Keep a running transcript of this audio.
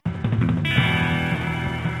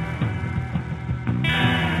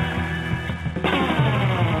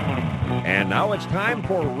now it's time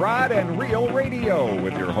for Rod and Reel Radio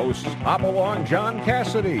with your hosts Hopalong John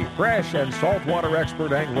Cassidy, fresh and saltwater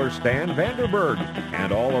expert angler Stan Vanderberg,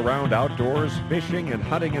 and all-around outdoors fishing and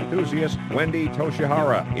hunting enthusiast Wendy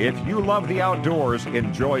Toshihara. If you love the outdoors,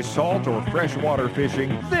 enjoy salt or freshwater fishing,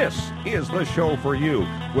 this is the show for you.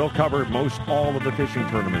 We'll cover most all of the fishing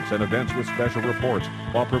tournaments and events with special reports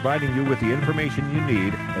while providing you with the information you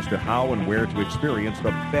need as to how and where to experience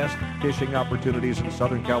the best fishing opportunities in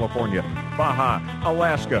Southern California, Baja,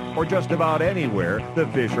 Alaska, or just about anywhere the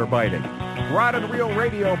fish are biting. Rod and Reel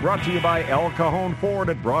Radio brought to you by El Cajon Ford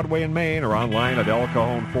at Broadway and Main or online at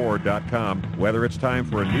elcajonford.com. Whether it's time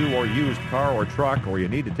for a new or used car or truck, or you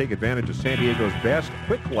need to take advantage of San Diego's best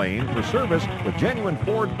quick lane for service with genuine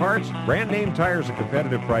Ford parts, brand name tires at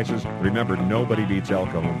competitive prices, remember, nobody beats El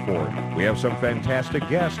Cajon Ford. We have some fantastic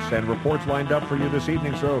guests and reports lined up for you this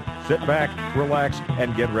evening, so sit back, relax,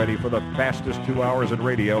 and get ready for the fastest 2 hours in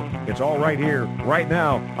radio. It's all right here, right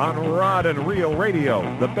now, on Rod and Reel Radio,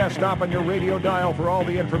 the best stop on your radio dial for all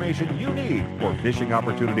the information you need for fishing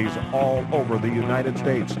opportunities all over the United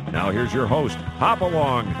States. Now here's your host,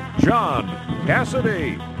 Hopalong John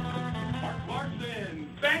Cassidy. Mark Larson,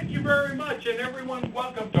 thank you very much, and everyone,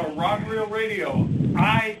 welcome to Rod and Reel Radio.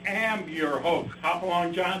 I am your host,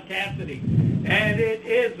 Hopalong John Cassidy, and it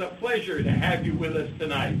is a pleasure to have you with us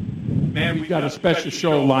tonight. Man, we've got a special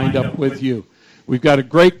show lined up with you. We've got a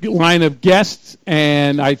great line of guests,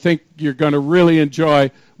 and I think you're going to really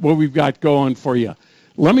enjoy what we've got going for you.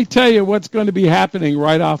 Let me tell you what's going to be happening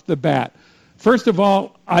right off the bat. First of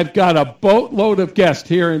all, I've got a boatload of guests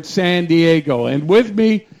here in San Diego, and with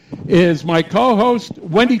me is my co-host,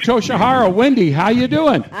 Wendy Toshihara. Wendy, how you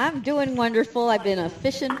doing? I'm doing wonderful. I've been a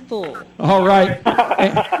fishing fool. All right.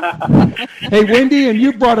 Hey, Wendy, and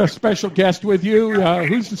you brought a special guest with you.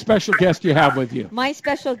 Who's the special guest you have with you? My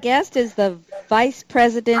special guest is the Vice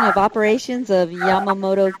President of Operations of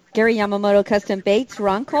Gary Yamamoto Custom Baits,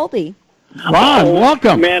 Ron Colby. Ron,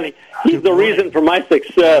 welcome. Man, he's the reason for my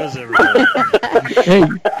success. Hey,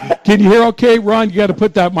 can you hear okay, Ron? You got to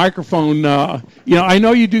put that microphone, I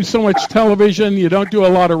know you do so much television. You don't do a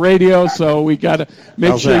lot of radio, so we got to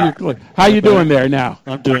make sure you're clear. How you doing there now?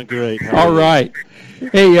 I'm doing great. All right.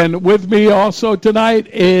 Hey, and with me also tonight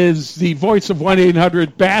is the voice of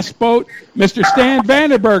 1-800-BASS Boat, Mr. Stan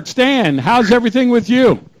Vanderberg. Stan, how's everything with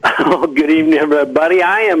you? Oh, good evening, everybody.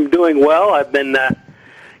 I am doing well. I've been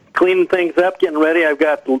cleaning things up, getting ready. I've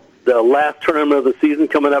got the last tournament of the season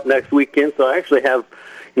coming up next weekend, so I actually have,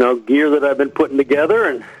 gear that I've been putting together,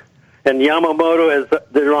 and Yamamoto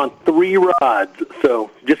they're on 3 rods, so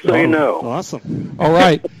just so you know. Awesome. All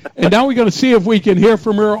right. And now we're going to see if we can hear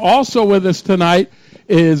from her. Also with us tonight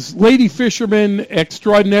is lady fisherman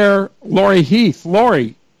extraordinaire Lori Heath.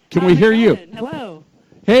 Lori, can we hear you? Hello.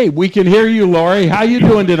 Hey, we can hear you, Lori. How you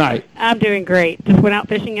doing tonight? I'm doing great. Just went out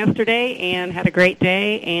fishing yesterday and had a great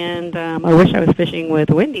day, and I wish I was fishing with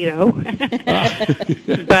Wendy, though. But,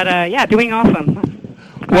 doing awesome.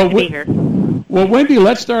 Glad to be here. Well, Wendy,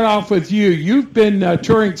 let's start off with you. You've been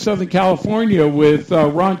touring Southern California with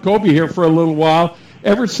Ron Colby here for a little while.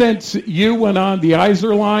 Ever since you went on the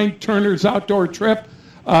Iserline Turner's Outdoor Trip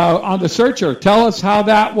on the Searcher, tell us how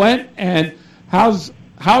that went, and how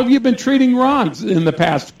have you been treating Ron in the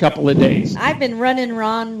past couple of days? I've been running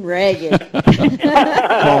Ron ragged.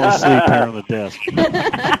 Fall asleep here on the desk.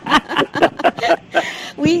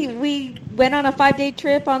 We went on a 5-day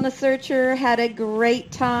trip on the Searcher, had a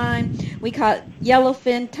great time. We caught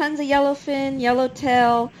yellowfin, tons of yellowfin,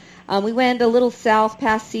 yellowtail. We went a little south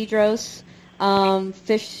past Cedros,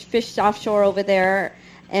 fished offshore over there.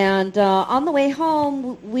 And on the way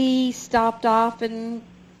home, we stopped off and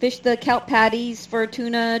fished the kelp patties for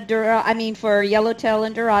for yellowtail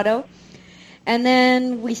and dorado. And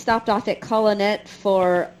then we stopped off at Colonet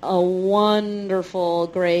for a wonderful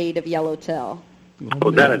grade of yellowtail.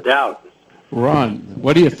 Without a doubt. Ron,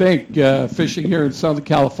 what do you think fishing here in Southern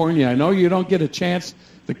California? I know you don't get a chance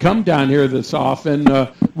to come down here this often.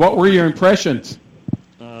 What were your impressions?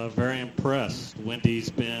 Very impressed. Wendy's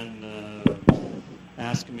been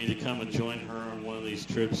asking me to come and join her on one of these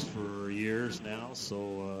trips for years now,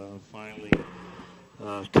 so finally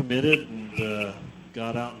committed and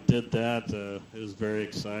got out and did that. It was very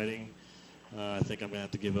exciting. I think I'm going to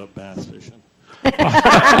have to give up bass fishing.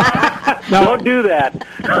 Now, don't do that.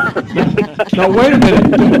 Now, wait a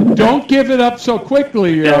minute. Don't give it up so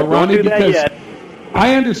quickly, Ronnie, don't do that because yet.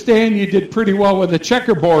 I understand you did pretty well with the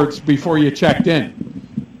checkerboards before you checked in.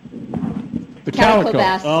 The calico.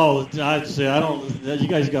 Bass. Oh, I'd say I don't. You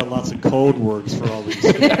guys got lots of code words for all these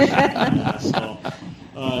things.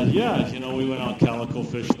 We went out calico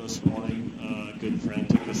fishing this morning. A good friend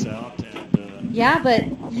took us out, and Yeah,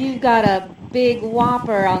 but you got a big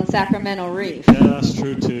whopper on Sacramento Reef. Yeah, that's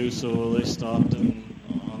true too. So they stopped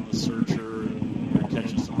on the searcher and we were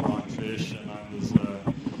catching some rockfish, and I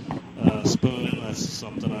was spooning. That's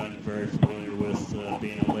something I'm very familiar with,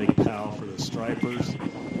 being a lake pal for the stripers.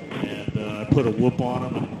 And I put a whoop on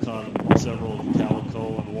them and caught several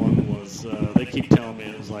calico, and one was, they keep telling me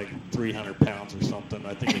it was like 300 pounds or something.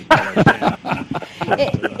 I think it was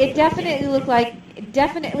like 10. It definitely looked like,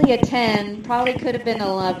 definitely a 10, probably could have been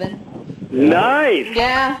 11. Nice.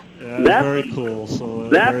 Yeah. Yeah, That's- very cool. So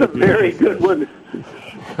That's a very good one.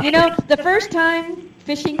 You know, the first time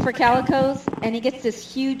fishing for calicos, and he gets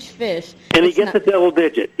this huge fish. And he It's gets not- a double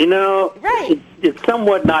digit. You know, Right. it's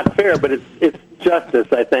somewhat not fair, but it's justice,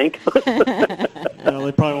 I think. Well,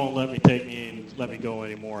 they probably won't let me go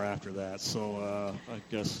anymore after that. So I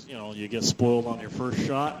guess, you get spoiled on your first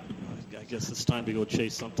shot. I guess it's time to go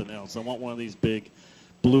chase something else. I want one of these big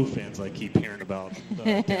bluefins I keep hearing about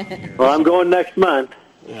down here. Well, I'm going next month.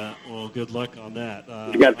 Yeah, well, good luck on that.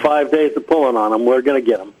 You got 5 days of pulling on them. We're going to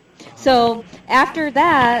get them. So after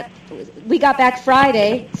that, we got back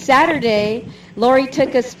Friday. Saturday, Lori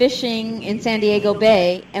took us fishing in San Diego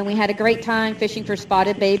Bay, and we had a great time fishing for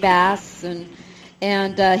spotted bay bass, and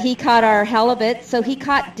he caught our halibut. So he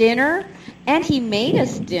caught dinner, and he made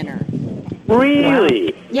us dinner.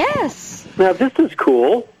 Really? Yes. Now, this is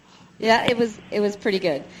cool. Yeah, it was pretty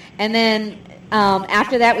good. And then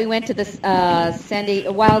after that, we went to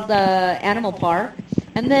the Wild Animal Park.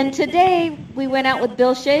 And then today, we went out with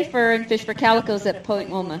Bill Schaefer and fished for calicos at Point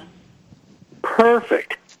Loma.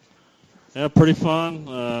 Perfect. Yeah, pretty fun.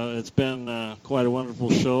 It's been quite a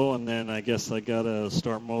wonderful show, and then I guess I got to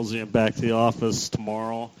start moseying back to the office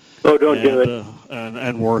tomorrow. Oh, don't do it.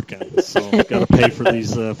 And working. So got to pay for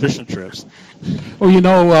these fishing trips.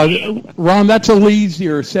 Well, Ron, that's a little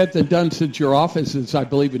easier said than done since your office is, I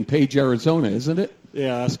believe, in Page, Arizona, isn't it?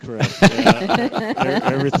 Yeah, that's correct. Yeah.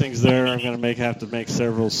 Everything's there. I'm going to have to make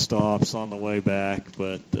several stops on the way back,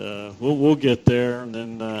 but we'll get there. And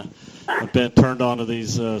then I've been turned on to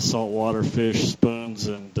these saltwater fish spoons,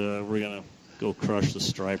 and we're going to go crush the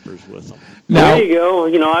stripers with them. Now, There you go.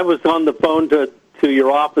 You know, I was on the phone to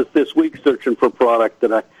your office this week searching for product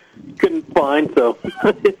that I couldn't find, so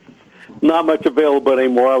it's not much available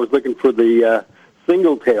anymore. I was looking for the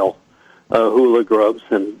single tail hula grubs,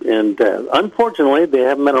 and unfortunately they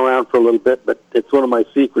haven't been around for a little bit, but it's one of my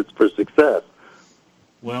secrets for success.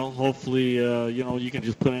 Well, hopefully, you can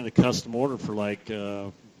just put in a custom order for like,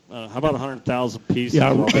 how about 100,000 pieces?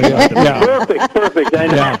 Yeah, Yeah. Perfect. I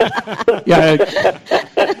know.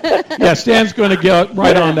 yeah, Stan's going to get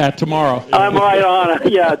right on that tomorrow. I'm right on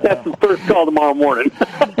it. Yeah, that's the first call tomorrow morning.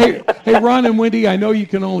 Hey, Ron and Wendy, I know you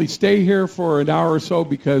can only stay here for an hour or so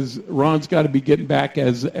because Ron's got to be getting back,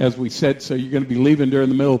 as we said, so you're going to be leaving during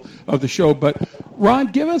the middle of the show. But, Ron,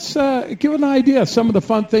 give an idea of some of the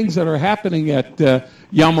fun things that are happening at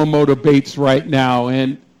Yamamoto Baits right now.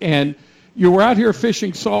 And you were out here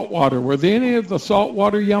fishing saltwater. Were there any of the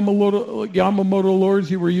saltwater Yamamoto lures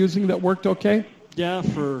you were using that worked okay? Yeah,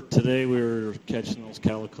 for today we were catching those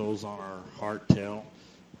calicos on our hardtail,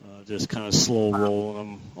 just kind of slow rolling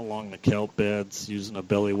them along the kelp beds using a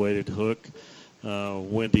belly-weighted hook.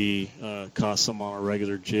 Wendy caught some on a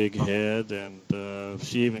regular jig head, and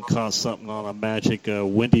she even caught something on a magic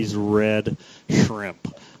Wendy's Red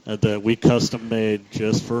shrimp that we custom made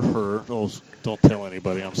just for her. Oh, don't tell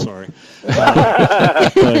anybody. I'm sorry. Okay,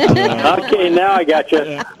 now I got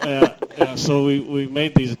you. Yeah, so we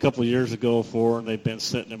made these a couple of years ago and they've been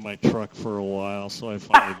sitting in my truck for a while, so I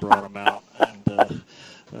finally brought them out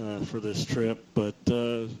and for this trip. But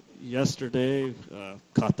yesterday,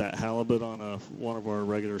 caught that halibut on one of our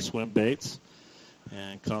regular swim baits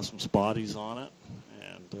and caught some spotties on it.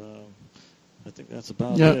 And I think that's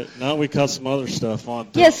about it. Now we caught some other stuff on.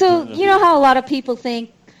 Yeah, so you know how a lot of people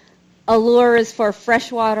think a lure is for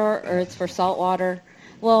freshwater or it's for saltwater?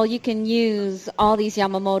 Well, you can use all these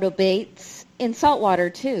Yamamoto baits in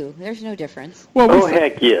saltwater too. There's no difference. Well,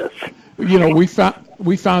 Heck yes. we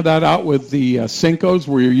found that out with the Cincos.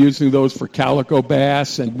 We were using those for calico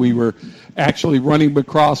bass, and we were actually running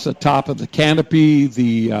across the top of the canopy.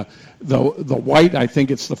 The white, I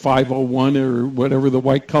think it's the 501 or whatever the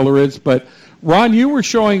white color is. But Ron, you were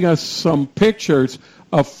showing us some pictures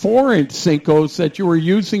of 4-inch Cincos that you were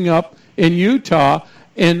using up in Utah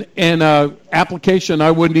in an application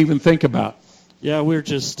I wouldn't even think about. Yeah, we were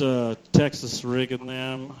just Texas rigging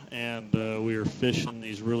them, and we were fishing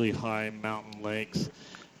these really high mountain lakes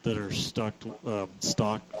that are stocked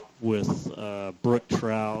with brook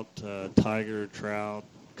trout, tiger trout,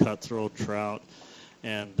 cutthroat trout,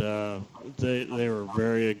 and they were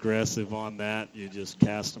very aggressive on that. You just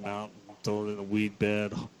cast them out and throw it in a weed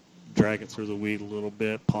bed, drag it through the weed a little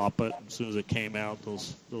bit, pop it. As soon as it came out,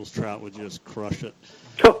 those trout would just crush it.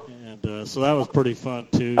 And so that was pretty fun,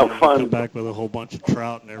 too. How fun. Come back with a whole bunch of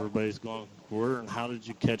trout, and everybody's going, where and how did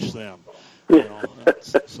you catch them? You know,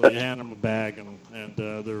 so you hand them a bag, and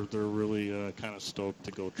they're really kind of stoked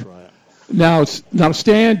to go try it. Now,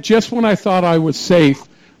 Stan, just when I thought I was safe,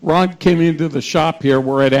 Ron came into the shop here.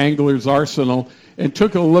 We're at Angler's Arsenal, and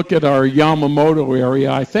took a look at our Yamamoto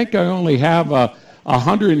area. I think I only have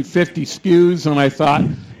 150 SKUs, and I thought,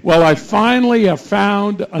 well, I finally have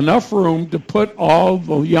found enough room to put all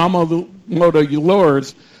the Yamamoto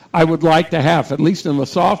lures I would like to have, at least in the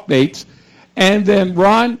soft baits. And then,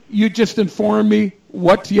 Ron, you just informed me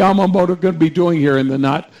what's Yamamoto going to be doing here in the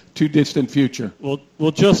not-too-distant future. Well,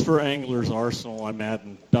 just for Angler's Arsenal, I'm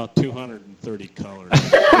adding about 230 colors.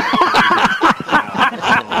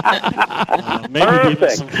 Maybe even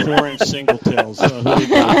some 4-inch singletails. Who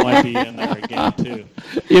might be in there again, too.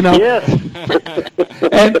 You know, Yes.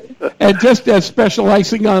 and just as special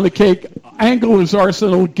icing on the cake, Angler's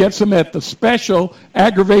Arsenal gets them at the special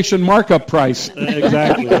aggravation markup price.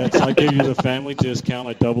 Exactly. I give you the family discount.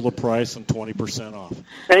 I double the price and 20% off.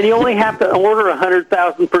 And you only have to order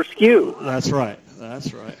 100,000 per SKU. That's right.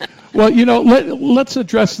 That's right. Well, you know, let's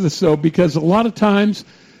address this, though, because a lot of times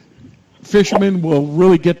fishermen will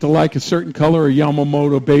really get to like a certain color of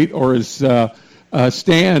Yamamoto bait, or as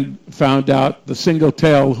Stan found out, the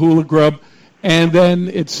single-tail hula grub, and then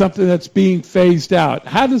it's something that's being phased out.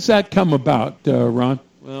 How does that come about, Ron?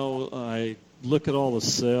 Well, I look at all the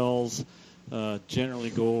sales,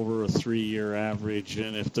 generally go over a 3-year average,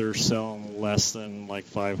 and if they're selling less than like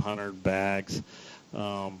 500 bags,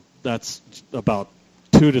 that's about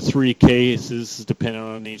 2 to 3 cases, depending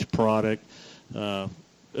on each product.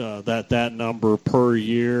 That number per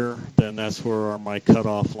year, then that's where my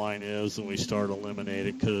cutoff line is, and we start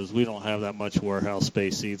eliminating, because we don't have that much warehouse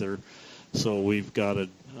space either. So we've got to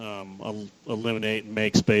eliminate and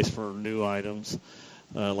make space for new items,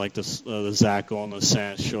 like the Zacco and the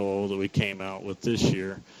Sancho that we came out with this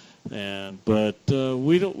year. But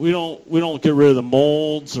we don't get rid of the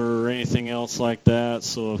molds or anything else like that.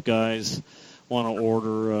 So if guys want to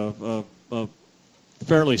order a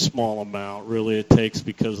fairly small amount, really it takes,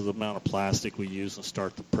 because of the amount of plastic we use and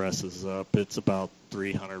start the presses up, it's about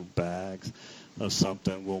 300 bags of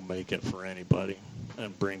something. We'll make it for anybody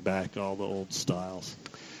and bring back all the old styles.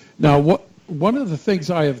 Now, one of the things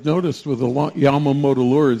I have noticed with the Yamamoto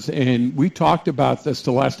lures, and we talked about this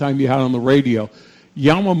the last time you had on the radio,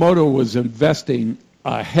 Yamamoto was investing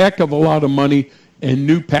a heck of a lot of money in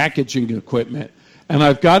new packaging equipment. And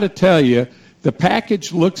I've got to tell you, the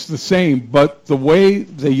package looks the same, but the way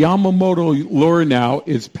the Yamamoto lure now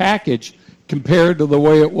is packaged compared to the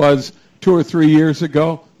way it was 2 or 3 years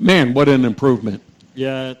ago, man, what an improvement.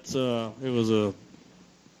 Yeah, it was a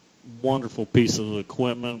wonderful piece of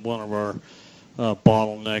equipment. One of our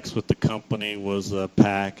bottlenecks with the company was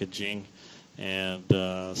packaging, and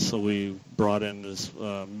so we brought in this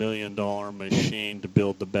 $1 million machine to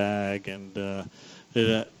build the bag, and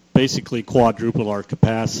it basically quadrupled our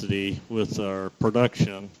capacity with our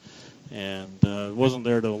production. And it wasn't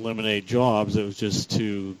there to eliminate jobs, it was just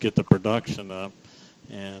to get the production up.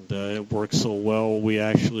 And it worked so well, we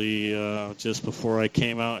actually, just before I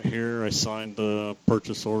came out here, I signed the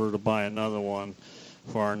purchase order to buy another one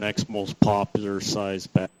for our next most popular size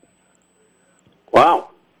bag. Wow.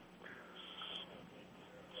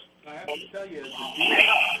 I have to tell you,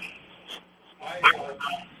 I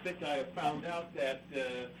think I have found out that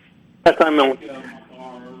are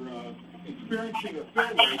experiencing a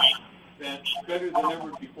fill rate that's better than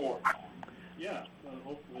ever before. Yeah,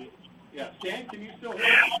 hopefully. Yeah, Stan, can you still hear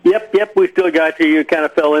me? Yep, we still got you. You kind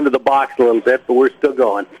of fell into the box a little bit, but we're still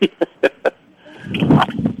going.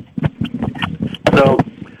 So.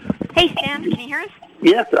 Hey, Stan, can you hear us?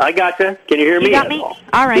 Yes, I got you. Can you hear me? You got me?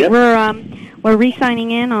 All right, yep. We're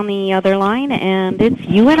re-signing in on the other line, and it's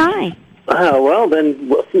you and I. Well,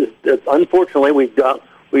 then, unfortunately, we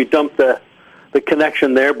dumped the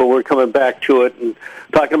connection there, but we're coming back to it and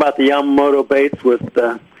talking about the Yamamoto baits with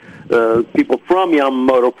people from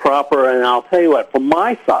Yamamoto proper. And I'll tell you what, from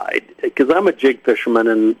my side, because I'm a jig fisherman,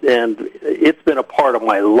 and it's been a part of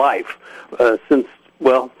my life since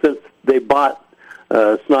they bought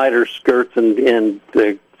Snyder skirts and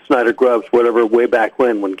Snyder grubs, whatever, way back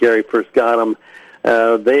when Gary first got them.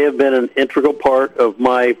 They have been an integral part of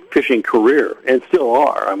my fishing career, and still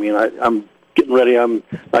are. I mean, I'm getting ready. I'm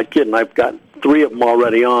not kidding. I've got 3 of them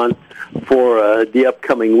already on for the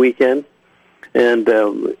upcoming weekend. And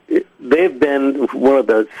they've been one of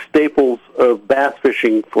the staples of bass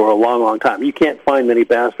fishing for a long, long time. You can't find many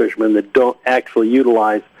bass fishermen that don't actually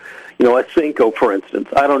utilize, a Senko, for instance.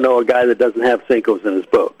 I don't know a guy that doesn't have Senkos in his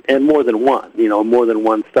boat, and more than one, more than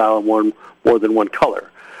one style and more than one color.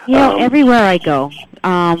 Everywhere I go,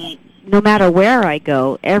 no matter where I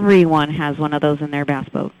go, everyone has one of those in their bass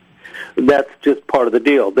boat. That's just part of the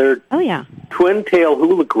deal. Their twin-tail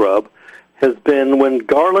hula grub has been, when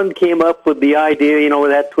Garland came up with the idea, with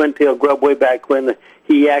that twin-tail grub way back when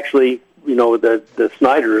he actually, the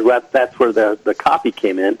Snyder, that's where the copy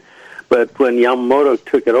came in. But when Yamamoto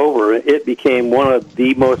took it over, it became one of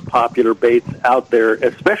the most popular baits out there,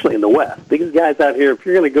 especially in the West. These guys out here, if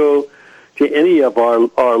you're going to go to any of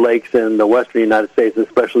our lakes in the western United States,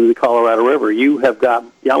 especially the Colorado River, you have got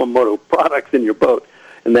Yamamoto products in your boat.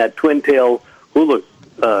 And that twin-tail hula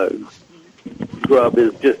grub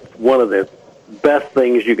is just one of the best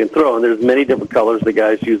things you can throw. And there's many different colors. The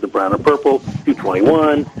guys use the brown and purple,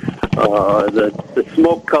 221. The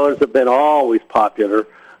smoke colors have been always popular.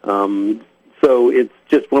 So it's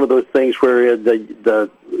just one of those things where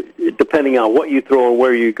depending on what you throw and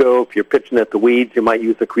where you go, if you're pitching at the weeds, you might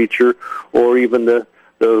use the creature or even the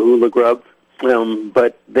hula grubs.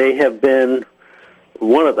 But they have been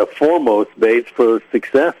one of the foremost baits for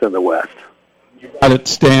success in the West. You got it,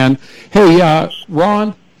 Stan. Hey,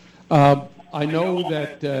 Ron, I know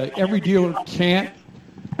that every dealer can't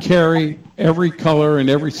carry every color and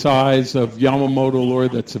every size of Yamamoto lure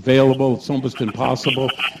that's available. It's almost impossible.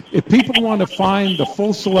 If people want to find the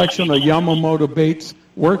full selection of Yamamoto baits,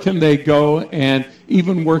 where can they go, and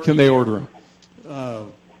even where can they order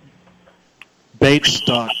them?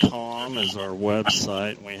 Baits.com is our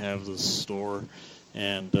website. We have the store,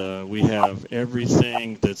 and we have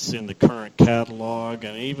everything that's in the current catalog,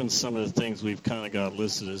 and even some of the things we've kind of got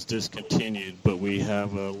listed as discontinued, but we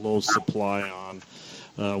have a low supply on.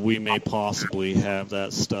 We may possibly have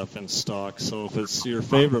that stuff in stock. So if it's your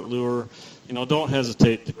favorite lure, don't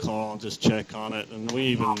hesitate to call and just check on it. And we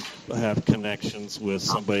even have connections with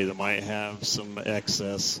somebody that might have some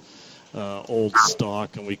excess old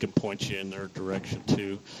stock, and we can point you in their direction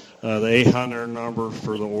too. The 800 number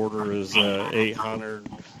for the order is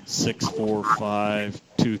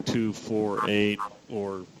 800-645-2248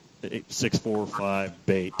 or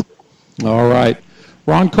 645-BAIT. All right.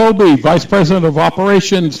 Ron Colby, Vice President of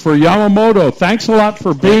Operations for Yamamoto. Thanks a lot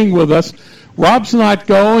for being with us. Rob's not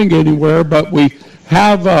going anywhere, but we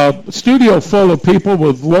have a studio full of people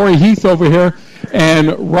with Lori Heath over here,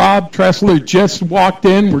 and Rob Tressler just walked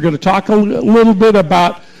in. We're going to talk a little bit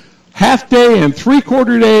about half-day and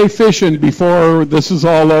three-quarter-day fishing before this is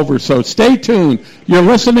all over, so stay tuned. You're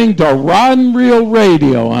listening to Rod and Reel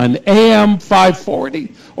Radio on AM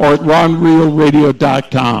 540 or at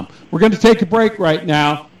rodandreelradio.com. We're going to take a break right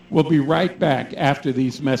now. We'll be right back after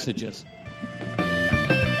these messages.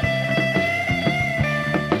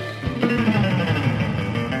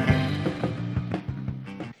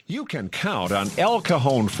 You can count on El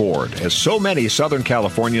Cajon Ford, as so many Southern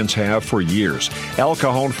Californians have for years. El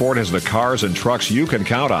Cajon Ford has the cars and trucks you can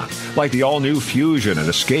count on, like the all-new Fusion and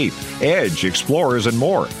Escape, Edge, Explorers, and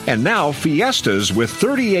more. And now Fiestas with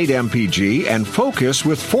 38 mpg and Focus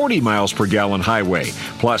with 40 miles per gallon highway,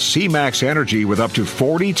 plus C-Max Energy with up to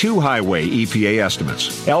 42 highway EPA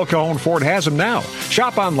estimates. El Cajon Ford has them now.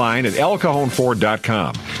 Shop online at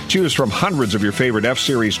elcajonford.com. Choose from hundreds of your favorite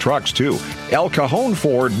F-Series trucks, too. El Cajon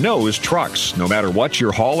Ford knows trucks, no matter what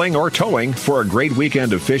you're hauling or towing, for a great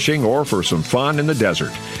weekend of fishing or for some fun in the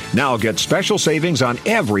desert. Now get special savings on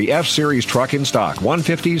every F-Series truck in stock,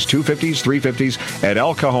 150s, 250s, 350s at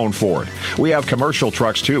El Cajon Ford. We have commercial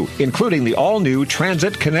trucks too, including the all-new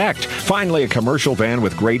Transit Connect. Finally, a commercial van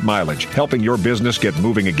with great mileage, helping your business get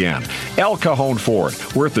moving again. El Cajon Ford,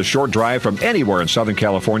 worth the short drive from anywhere in Southern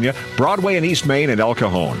California, Broadway and East Main at El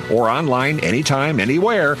Cajon, or online anytime,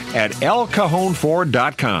 anywhere at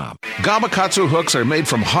elcajonford.com. Gamakatsu hooks are made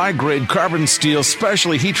from high-grade carbon steel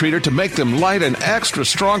specially heat treated to make them light and extra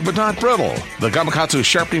strong but not brittle. The Gamakatsu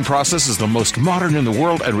sharpening process is the most modern in the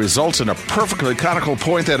world and results in a perfectly conical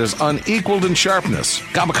point that is unequaled in sharpness.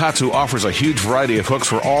 Gamakatsu offers a huge variety of hooks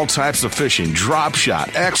for all types of fishing: drop shot,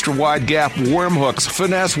 extra wide gap, worm hooks,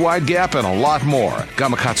 finesse wide gap, and a lot more.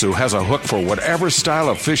 Gamakatsu has a hook for whatever style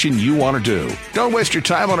of fishing you want to do. Don't waste your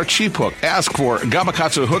time on a cheap hook. Ask for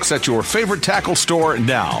Gamakatsu hooks at your favorite tackle store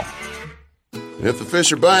now. If the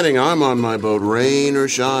fish are biting, I'm on my boat, rain or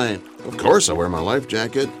shine. Of course, I wear my life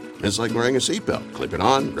jacket. It's like wearing a seatbelt. Clip it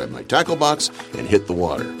on, grab my tackle box, and hit the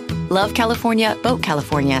water. Love California, boat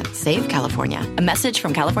California, save California. A message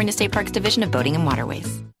from California State Parks Division of Boating and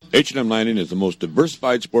Waterways. H&M Landing is the most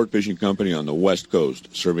diversified sport fishing company on the West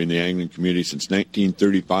Coast. Serving the angling community since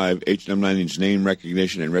 1935, H&M Landing's name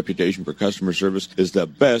recognition and reputation for customer service is the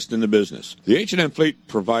best in the business. The H&M fleet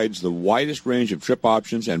provides the widest range of trip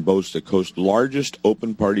options and boasts the coast's largest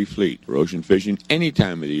open party fleet. For ocean fishing any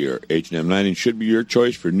time of the year, H&M Landing should be your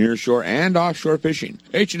choice for nearshore and offshore fishing.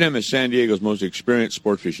 H&M is San Diego's most experienced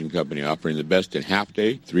sport fishing company, offering the best in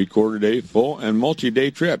half-day, three-quarter-day, full, and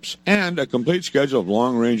multi-day trips, and a complete schedule of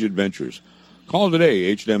long-range adventures. Call today,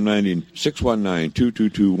 H&M Landing,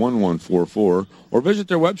 619-222-1144, or visit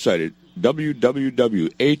their website at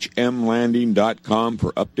www.hmlanding.com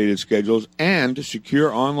for updated schedules and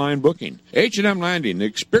secure online booking. H&M Landing, the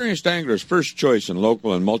experienced angler's first choice in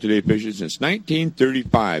local and multi-day fishing since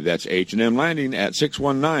 1935. That's H&M Landing at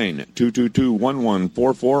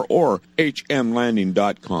 619-222-1144 or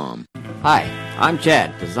hmlanding.com. Hi, I'm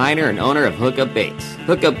Chad, designer and owner of Hookup Baits.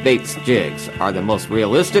 Hookup Baits jigs are the most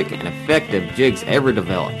realistic and effective jigs ever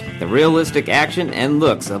developed. The realistic action and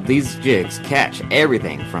looks of these jigs catch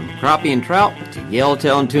everything from crappie and trout to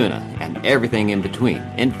yellowtail and tuna and everything in between.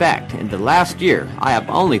 In fact, in the last year, I have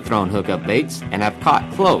only thrown hookup baits and have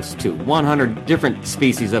caught close to 100 different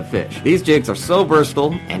species of fish. These jigs are so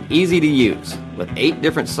versatile and easy to use, with 8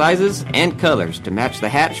 different sizes and colors to match the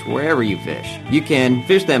hatch wherever you fish. You can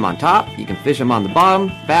fish them on top, you can fish them on the bottom,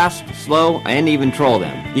 fast, slow, and even troll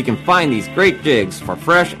them. You can find these great jigs for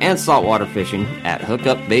fresh and saltwater fishing at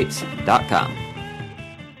hookupbaits.com.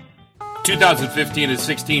 2015 and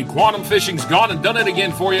 16 Quantum Fishing's gone and done it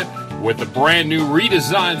again for you with the brand new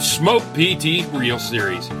redesigned Smoke PT Reel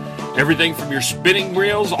Series. Everything from your spinning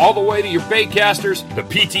reels all the way to your bait casters, the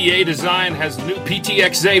PTA design has the new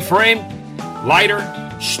PTXA frame, lighter,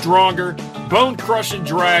 stronger, bone-crushing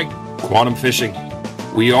drag. Quantum Fishing.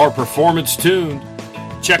 We are performance tuned.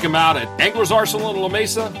 Check them out at Anglers Arsenal in La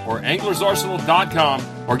Mesa or anglersarsenal.com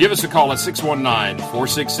or give us a call at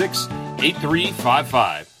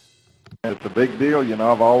 619-466-8355. It's a big deal, you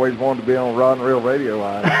know. I've always wanted to be on Rod and Reel Radio.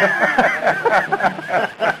 I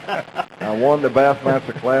won the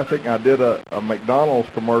Bassmaster Classic. I did a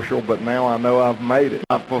McDonald's commercial, but now I know I've made it.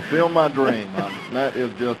 I fulfilled my dream. That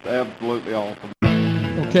is just absolutely awesome.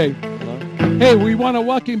 Okay. Hey, we want to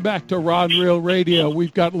welcome back to Rod and Reel Radio.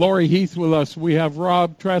 We've got Lori Heath with us. We have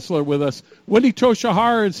Rob Tressler with us. Wendy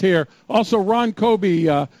Toshihara is here. Also, Ron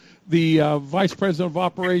Kobe, the Vice President of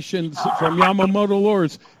Operations from Yamamoto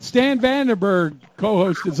Lures. Stan Vandenberg,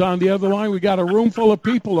 co-host, is on the other line. We got a room full of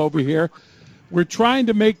people over here. We're trying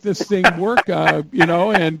to make this thing work,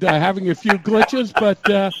 and having a few glitches, but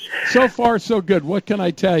so far so good. What can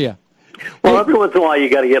I tell you? Well, every once in a while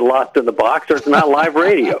you got to get lost in the box, or it's not live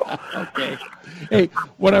radio. Okay. Hey,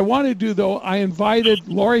 what I want to do, though, I invited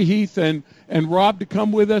Lori Heath and Rob to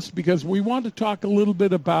come with us because we want to talk a little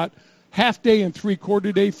bit about half-day and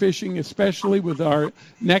three-quarter-day fishing, especially with our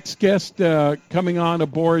next guest coming on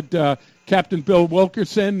aboard, Captain Bill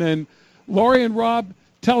Wilkerson. And Lori and Rob,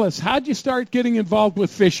 tell us, how'd you start getting involved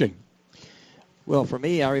with fishing? Well, for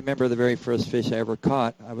me, I remember the very first fish I ever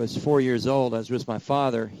caught. I was 4 years old. I was with my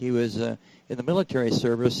father. He was in the military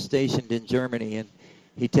service stationed in Germany, and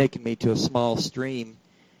he'd taken me to a small stream,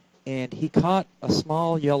 and he caught a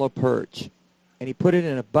small yellow perch, and he put it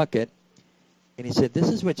in a bucket, and he said, "This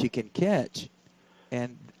is what you can catch."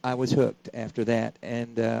 And I was hooked after that.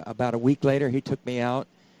 And about a week later, he took me out,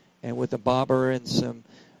 and with a bobber and some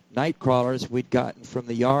night crawlers we'd gotten from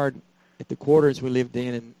the yard at the quarters we lived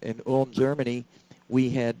in Ulm, Germany, we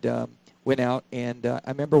had went out, and I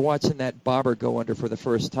remember watching that bobber go under for the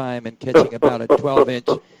first time and catching about a 12-inch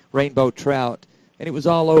rainbow trout, and it was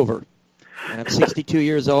all over. And I'm 62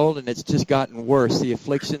 years old, and it's just gotten worse. The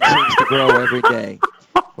affliction seems to grow every day.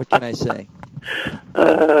 What can I say?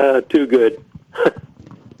 Too good.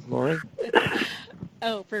 Lori?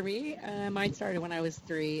 Oh, for me, mine started when I was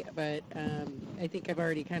 3, but I think I've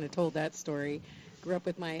already kind of told that story. Grew up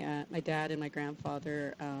with my dad and my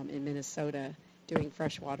grandfather in Minnesota doing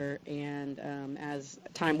freshwater, and as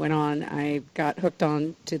time went on, I got hooked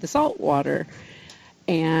on to the saltwater,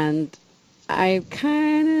 and I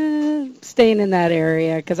kind of staying in that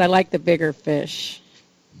area because I like the bigger fish,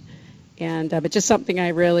 and but just something I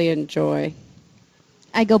really enjoy.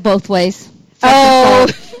 I go both ways. Oh,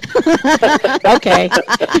 okay.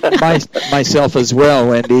 Myself as well,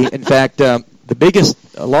 Wendy. In fact, the biggest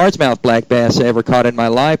largemouth black bass I ever caught in my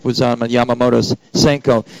life was on my Yamamoto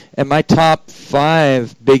Senko. And my top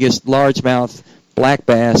 5 biggest largemouth black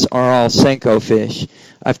bass are all Senko fish.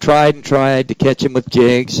 I've tried to catch them with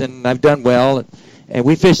jigs, and I've done well. And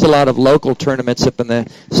we fished a lot of local tournaments up in the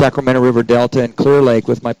Sacramento River Delta and Clear Lake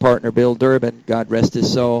with my partner Bill Durbin, God rest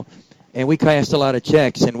his soul. and we cashed a lot of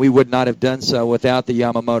checks, and we would not have done so without the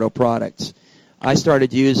Yamamoto products. I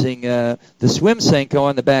started using the swim Senko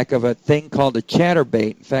on the back of a thing called a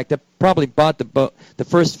chatterbait. In fact, I probably bought the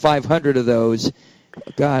first 500 of those.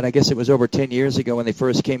 God, I guess it was over 10 years ago when they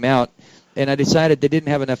first came out. And I decided they didn't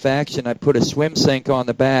have enough action. I put a swim Senko on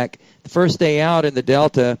the back. The first day out in the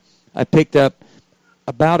Delta, I picked up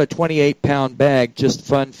about a 28-pound bag, just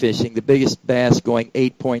fun fishing, the biggest bass going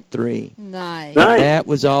 8.3. Nice. And that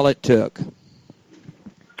was all it took.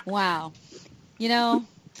 Wow. You know,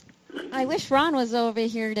 I wish Ron was over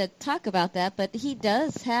here to talk about that, but he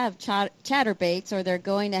does have chatterbaits, or they're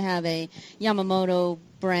going to have a Yamamoto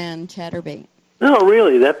brand chatterbait. No,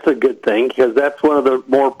 really, that's a good thing, because that's one of the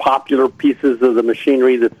more popular pieces of the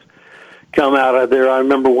machinery that's come out of there. I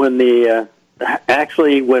remember when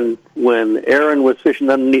when Aaron was fishing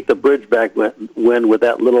underneath the bridge back when with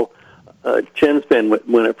that little chin spin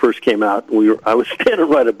when it first came out. I was standing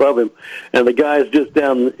right above him, and the guys just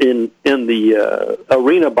down in the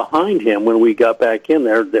arena behind him when we got back in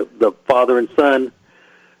there, the father and son.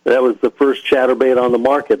 That was the first chatterbait on the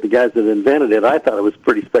market. The guys that invented it, I thought it was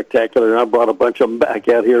pretty spectacular, and I brought a bunch of them back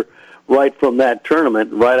out here right from that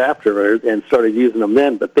tournament, right after, and started using them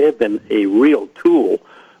then. But they've been a real tool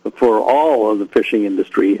for all of the fishing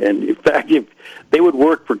industry. And, in fact, if they would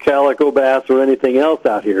work for calico bass or anything else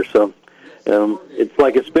out here. So it's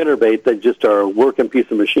like a spinnerbait. They just are a working piece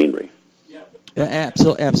of machinery.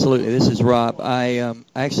 Absolutely. This is Rob. I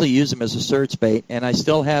actually use them as a search bait, and I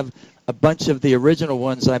still have a bunch of the original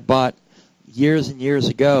ones I bought years and years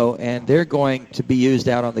ago, and they're going to be used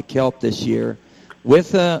out on the kelp this year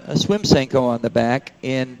with a swim Senko on the back.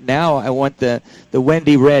 And now I want the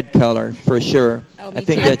Wendy red color for sure. I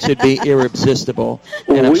think that should be irresistible,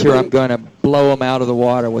 and I'm sure I'm going to blow them out of the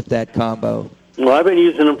water with that combo. Well, I've been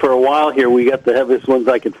using them for a while here. We got the heaviest ones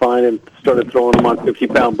I could find and started throwing them on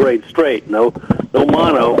 50-pound braid straight, no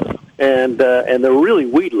mono, and they're really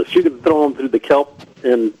weedless. You can throw them through the kelp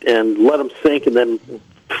and let them sink and then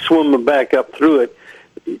swim them back up through it.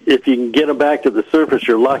 If you can get them back to the surface,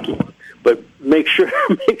 you're lucky. But make sure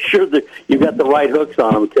that you got the right hooks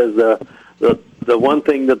on them, because the one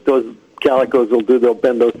thing that those calicos will do, they'll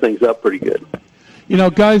bend those things up pretty good. You know,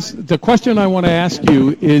 guys, the question I want to ask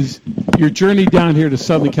you is your journey down here to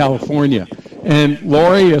Southern California. And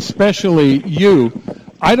Lori, especially you,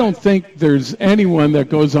 I don't think there's anyone that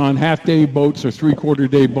goes on half-day boats or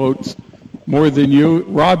three-quarter-day boats more than you.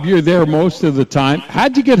 Rob, you're there most of the time.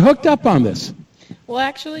 How'd you get hooked up on this? Well,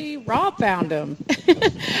 actually, Rob found him.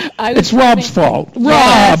 It's Rob's fault. Rob,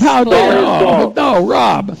 Yes, how dare you? Lord. No,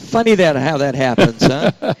 Rob. Funny how that happens,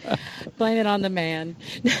 huh? Blame it on the man.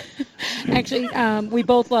 Actually, we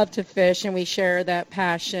both love to fish, and we share that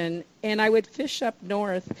passion. And I would fish up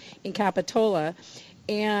north in Capitola.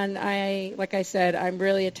 And like I said, I'm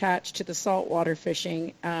really attached to the saltwater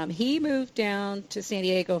fishing. He moved down to San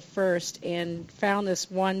Diego first and found this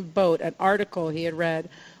one boat, an article he had read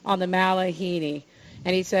on the Malahini.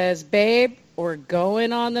 And he says, "Babe, we're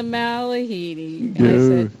going on the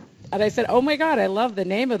Malahini." And I said, "Oh my God, I love the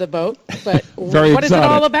name of the boat, but what is it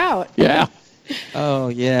all about?" Yeah. Oh,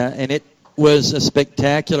 yeah, and it was a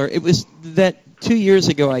spectacular. It was that 2 years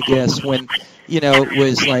ago, I guess, when, it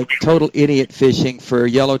was like total idiot fishing for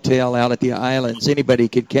yellowtail out at the islands. Anybody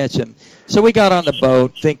could catch them. So we got on the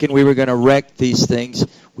boat thinking we were going to wreck these things.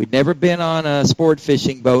 We'd never been on a sport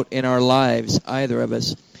fishing boat in our lives, either of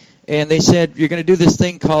us. And they said, "You're going to do this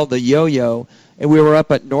thing called the yo-yo." And we were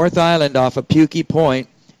up at North Island off of Pukey Point.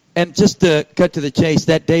 And just to cut to the chase,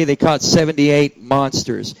 that day they caught 78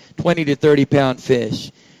 monsters, 20 to 30-pound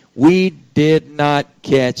fish. We did not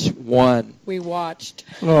catch one. We watched.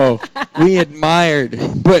 Oh. We admired,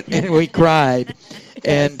 but we cried.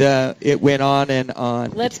 And it went on and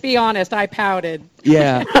on. Let's be honest, I pouted.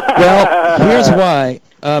 Yeah. Well, here's why.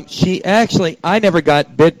 I never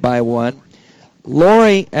got bit by one.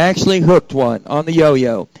 Lori actually hooked one on the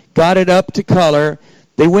yo-yo, got it up to color.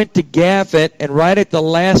 They went to gaff it, and right at the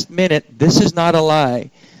last minute, this is not a lie,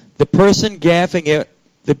 the person gaffing it,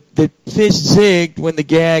 the fish zigged when the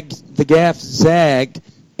gaff zagged,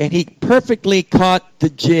 and he perfectly caught the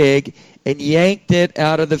jig and yanked it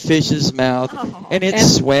out of the fish's mouth, and it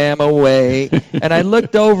swam away. And I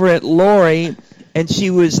looked over at Lori, and she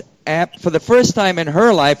was for the first time in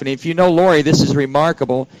her life, and if you know Lori, this is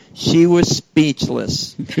remarkable, she was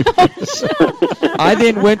speechless. I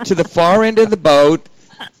then went to the far end of the boat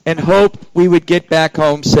and hoped we would get back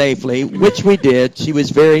home safely, which we did. She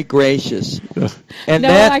was very gracious. And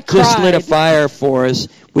that just lit a fire for us.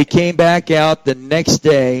 We came back out the next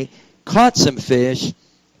day, caught some fish,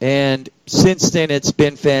 and since then it's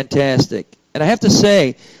been fantastic. And I have to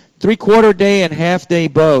say, three-quarter day and half-day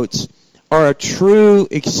boats, are a true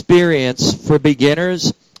experience for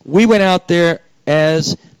beginners. We went out there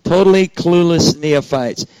as totally clueless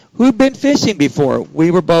neophytes who'd been fishing before. We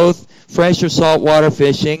were both fresh or saltwater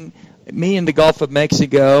fishing, me in the Gulf of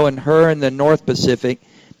Mexico and her in the North Pacific.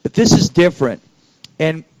 But this is different.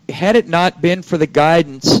 And had it not been for the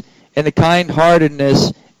guidance and the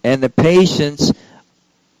kind-heartedness and the patience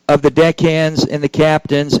of the deckhands and the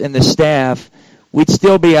captains and the staff, we'd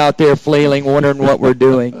still be out there flailing, wondering what we're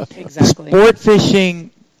doing. Exactly. The sport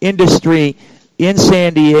fishing industry in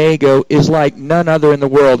San Diego is like none other in the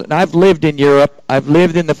world. And I've lived in Europe. I've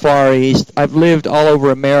lived in the Far East. I've lived all over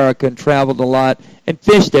America and traveled a lot and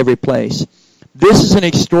fished every place. This is an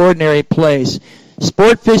extraordinary place.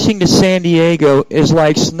 Sport fishing to San Diego is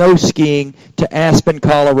like snow skiing to Aspen,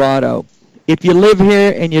 Colorado. If you live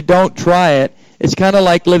here and you don't try it, it's kind of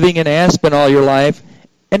like living in Aspen all your life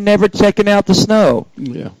and never checking out the snow.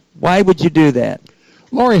 Yeah. Why would you do that?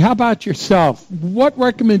 Lori, how about yourself? What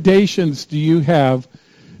recommendations do you have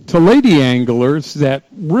to lady anglers that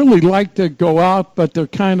really like to go out, but they're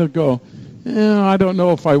kind of go, I don't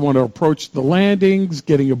know if I want to approach the landings,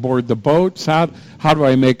 getting aboard the boats. How do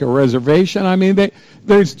I make a reservation? I mean,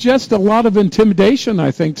 there's just a lot of intimidation,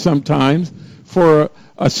 I think, sometimes for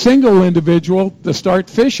a single individual to start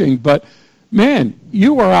fishing. But, man,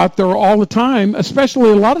 you are out there all the time, especially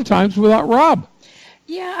a lot of times without Rob.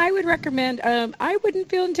 Yeah, I would recommend, I wouldn't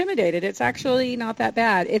feel intimidated. It's actually not that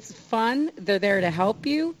bad. It's fun. They're there to help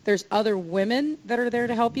you. There's other women that are there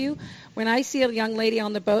to help you. When I see a young lady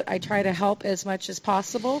on the boat, I try to help as much as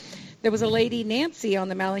possible. There was a lady, Nancy, on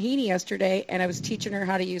the Malahini yesterday, and I was teaching her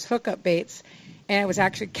how to use hookup baits. And I was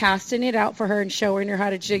actually casting it out for her and showing her how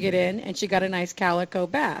to jig it in, and she got a nice calico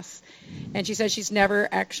bass. And she says she's never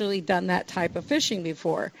actually done that type of fishing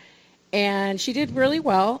before. And she did really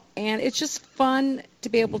well, and it's just fun to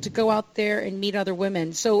be able to go out there and meet other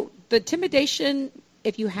women. So the intimidation,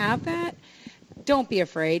 if you have that, don't be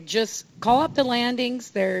afraid. Just call up the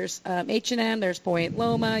landings. There's H&M, there's Point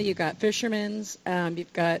Loma, you've got Fisherman's,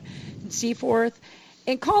 you've got Seaforth.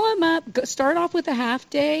 And call them up. Start off with a half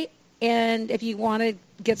day, and if you want to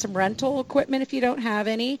get some rental equipment if you don't have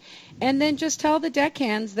any, and then just tell the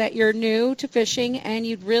deckhands that you're new to fishing and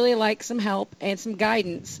you'd really like some help and some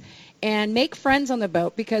guidance. And make friends on the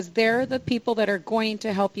boat, because they're the people that are going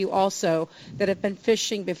to help you also, that have been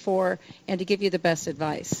fishing before, and to give you the best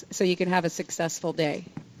advice so you can have a successful day.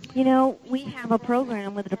 You know, we have a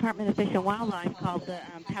program with the Department of Fish and Wildlife called the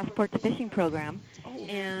Passport to Fishing Program,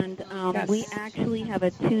 and Yes. we actually have a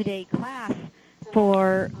 2-day class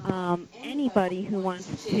for anybody who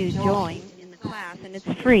wants to join in the class, and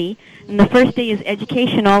it's free. And the first day is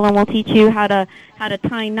educational, and we'll teach you how to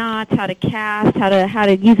tie knots, how to cast, how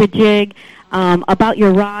to use a jig, about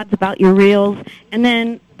your rods, about your reels. And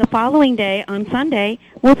then the following day, on Sunday,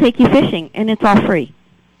 we'll take you fishing, and it's all free.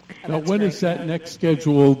 Now, when is that next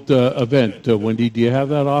scheduled event, Wendy? Do you have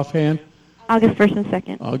that offhand? August 1st and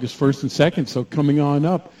 2nd. August 1st and 2nd, so coming on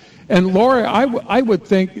up. And, Laura, I would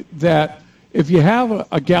think that if you have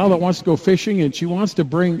a gal that wants to go fishing and she wants to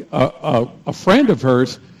bring a friend of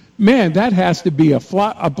hers, man, that has to be a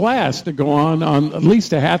blast to go on at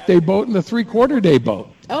least a half-day boat and a three-quarter-day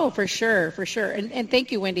boat. Oh, for sure, for sure. And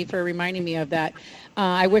thank you, Wendy, for reminding me of that.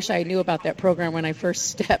 I wish I knew about that program when I first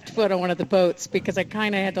stepped foot on one of the boats, because I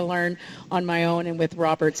kind of had to learn on my own and with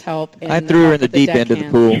Robert's help. And I threw her in the deep end of the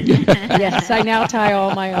pool. Yes, I now tie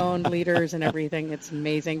all my own leaders and everything. It's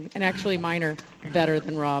amazing. And actually mine are better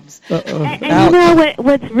than Rob's. And you know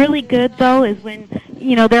what's really good, though, is when,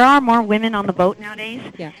 there are more women on the boat nowadays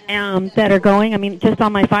that are going. I mean, just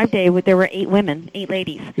on my 5-day, there were 8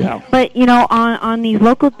 ladies. Yeah. But, on these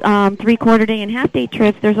local 3/4-day and half-day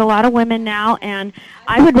trips, there's a lot of women now, and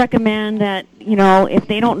I would recommend that, if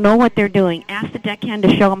they don't know what they're doing, ask the deckhand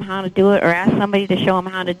to show them how to do it, or ask somebody to show them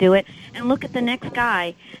how to do it, and look at the next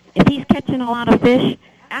guy. If he's catching a lot of fish,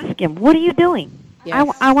 ask him, what are you doing?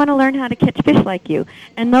 Yes. I want to learn how to catch fish like you.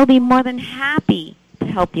 And they'll be more than happy to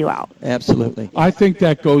help you out. Absolutely. I think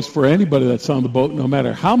that goes for anybody that's on the boat, no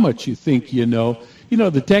matter how much you think you know.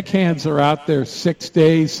 The deckhands are out there 6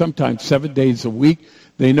 days, sometimes 7 days a week.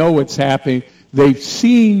 They know what's happening. They've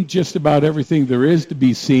seen just about everything there is to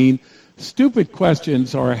be seen. Stupid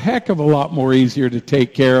questions are a heck of a lot more easier to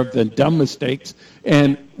take care of than dumb mistakes.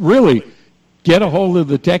 And really, get a hold of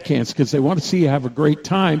the deckhands, because they want to see you have a great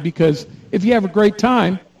time, because if you have a great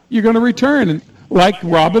time, you're going to return, and like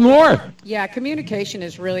Rob and Laura. Yeah, communication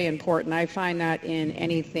is really important. I find that in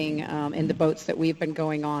anything in the boats that we've been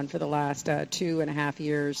going on for the last 2.5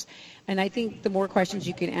 years. And I think the more questions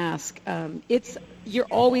you can ask, you're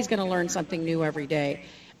always going to learn something new every day.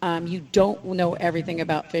 you don't know everything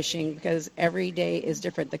about fishing because every day is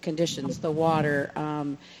different. The conditions, the water,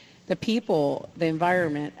 the people, the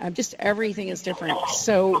environment, just everything is different.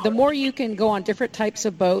 So the more you can go on different types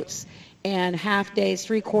of boats and half days,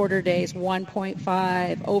 3/4 days,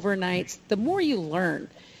 1.5, overnights, the more you learn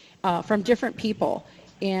from different people.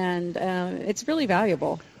 And it's really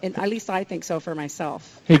valuable, and at least I think so for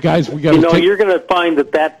myself. Hey, guys, we got to you're going to find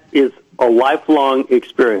that is a lifelong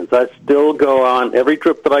experience. I still go on every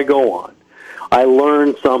trip that I go on. I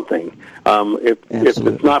learn something. If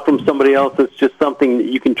it's not from somebody else, it's just something that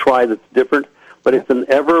you can try that's different. But it's an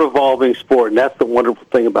ever-evolving sport, and that's the wonderful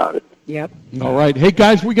thing about it. Yep. All right. Hey,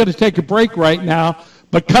 guys, we got to take a break right now.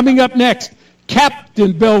 But coming up next,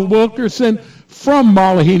 Captain Bill Wilkerson from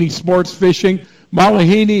Malahini Sports Fishing.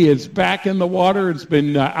 Malahini is back in the water. It's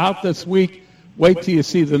been out this week. Wait till you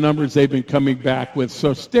see the numbers they've been coming back with.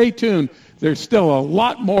 So stay tuned. There's still a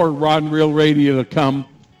lot more Rod and Reel Radio to come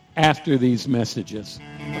after these messages.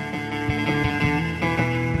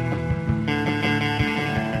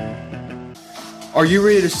 Are you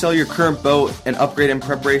ready to sell your current boat and upgrade in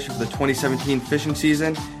preparation for the 2017 fishing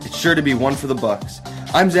season? It's sure to be one for the bucks.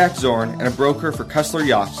 I'm Zach Zorn, and a broker for Kustler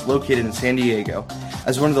Yachts located in San Diego.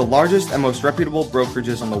 As one of the largest and most reputable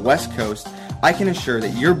brokerages on the West Coast, I can assure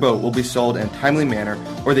that your boat will be sold in a timely manner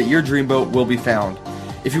or that your dream boat will be found.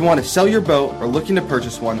 If you want to sell your boat or looking to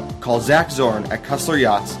purchase one, call Zach Zorn at Kustler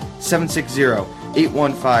Yachts,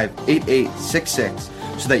 760-815-8866,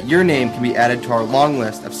 so that your name can be added to our long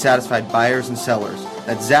list of satisfied buyers and sellers.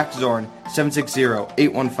 That's Zach Zorn,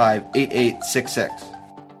 760-815-8866.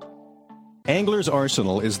 Angler's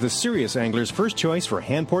Arsenal is the serious angler's first choice for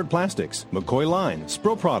hand-poured plastics, McCoy line,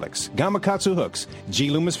 Spro products, Gamakatsu hooks, G.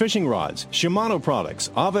 Loomis fishing rods, Shimano products,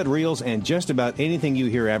 Ovid reels, and just about anything you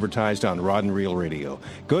hear advertised on Rod and Reel Radio.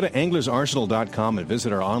 Go to anglersarsenal.com and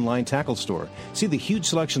visit our online tackle store. See the huge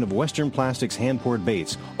selection of Western Plastics hand-poured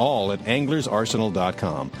baits, all at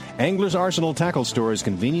anglersarsenal.com. Angler's Arsenal Tackle Store is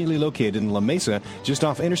conveniently located in La Mesa, just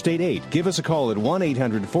off Interstate 8. Give us a call at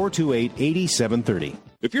 1-800-428-8730.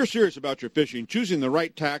 If you're serious about your fishing, choosing the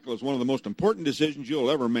right tackle is one of the most important decisions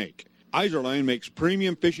you'll ever make. Izorline makes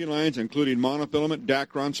premium fishing lines including monofilament,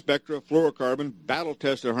 Dacron, Spectra, fluorocarbon,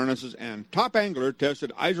 battle-tested harnesses, and top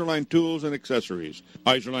angler-tested Izorline tools and accessories.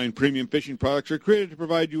 Izorline premium fishing products are created to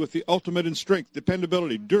provide you with the ultimate in strength,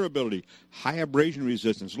 dependability, durability, high abrasion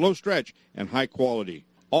resistance, low stretch, and high quality.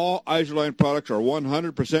 All Izorline products are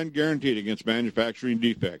 100% guaranteed against manufacturing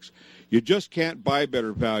defects. You just can't buy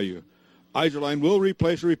better value. Izorline will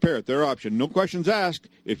replace or repair at their option. No questions asked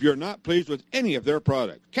if you're not pleased with any of their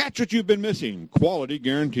products. Catch what you've been missing. Quality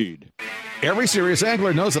guaranteed. Every serious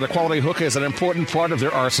angler knows that a quality hook is an important part of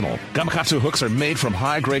their arsenal. Gamakatsu hooks are made from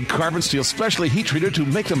high-grade carbon steel specially heat-treated to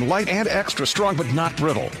make them light and extra strong but not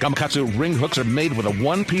brittle. Gamakatsu ring hooks are made with a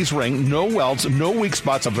one-piece ring, no welds, no weak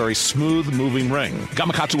spots, a very smooth moving ring.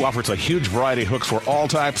 Gamakatsu offers a huge variety of hooks for all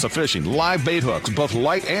types of fishing. Live bait hooks, both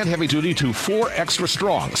light and heavy-duty to 4 extra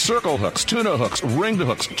strong. Circle hooks, tuna hooks, ringed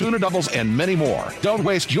hooks, tuna doubles, and many more. Don't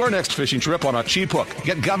waste your next fishing trip on a cheap hook.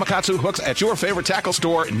 Get Gamakatsu hooks at your favorite tackle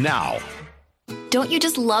store now. Don't you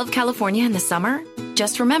just love California in the summer?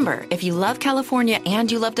 Just remember, if you love California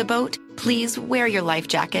and you loved a boat, please wear your life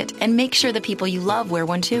jacket and make sure the people you love wear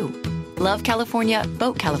one too. Love California,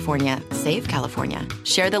 Boat California, Save California.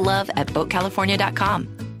 Share the love at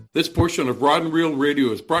BoatCalifornia.com. This portion of Rod and Reel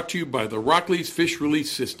Radio is brought to you by the Rockley's Fish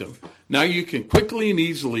Release System. Now you can quickly and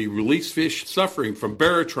easily release fish suffering from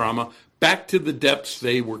barotrauma back to the depths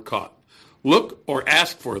they were caught. Look or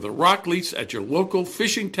ask for the Rockley's at your local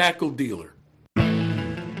fishing tackle dealer.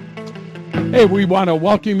 Hey, we want to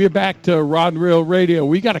welcome you back to Rod and Reel Radio.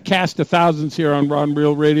 We got a cast of thousands here on Rod and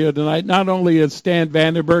Reel Radio tonight. Not only is Stan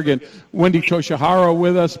Vandenberg and Wendy Toshihara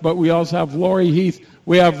with us, but we also have Lori Heath.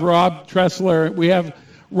 We have Rob Tressler. We have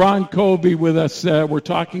Ron Colby with us. We're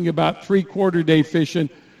talking about 3/4 day fishing.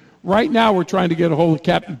 Right now we're trying to get a hold of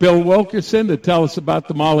Captain Bill Wilkerson to tell us about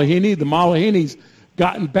the Malahini. The Malahini's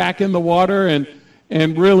gotten back in the water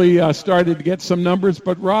and really started to get some numbers.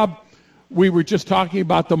 But, Rob, we were just talking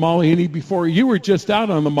about the Malahini before. You were just out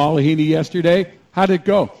on the Malahini yesterday. How'd it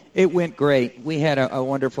go? It went great. We had a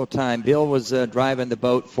wonderful time. Bill was driving the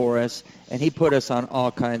boat for us, and he put us on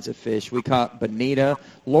all kinds of fish. We caught bonita.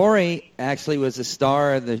 Lori actually was the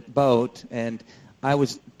star of the boat, and I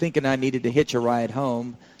was thinking I needed to hitch a ride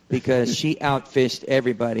home because she outfished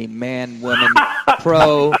everybody, man, woman,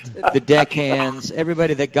 pro, the deckhands,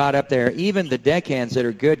 everybody that got up there. Even the deckhands that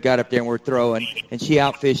are good got up there and were throwing, and she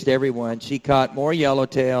outfished everyone. She caught more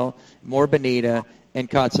yellowtail, more bonita, and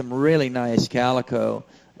caught some really nice calico.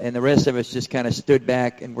 And the rest of us just kind of stood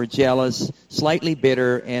back and were jealous, slightly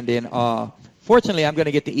bitter, and in awe. Fortunately, I'm going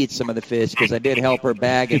to get to eat some of the fish because I did help her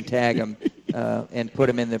bag and tag them and put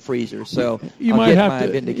them in the freezer. So you might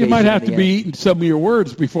have to be eating some of your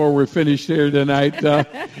words before we're finished here tonight.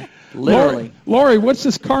 Literally. Lori, what's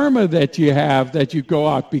this karma that you have that you go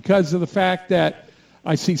out because of the fact that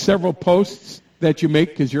I see several posts that you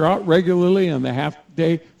make because you're out regularly on the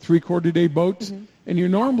half-day, three-quarter-day boats, and you're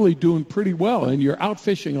normally doing pretty well, and you're out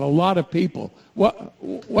fishing a lot of people.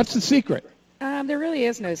 What's the secret? There really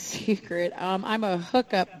is no secret. I'm a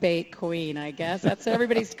hookup bait queen, I guess. That's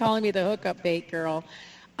everybody's calling me the hookup bait girl.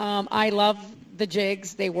 I love the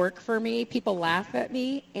jigs. They work for me. People laugh at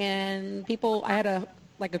me, and I had a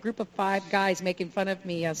group of 5 guys making fun of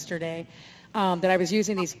me yesterday. That I was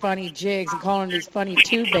using these funny jigs and calling them these funny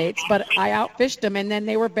tube baits, but I outfished them, and then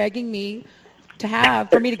they were begging me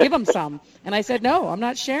for me to give them some. And I said, no, I'm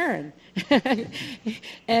not sharing.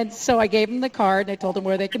 And so I gave them the card, and I told them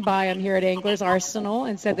where they can buy them here at Anglers Arsenal,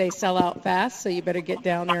 and said they sell out fast, so you better get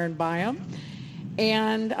down there and buy them.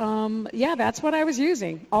 And, that's what I was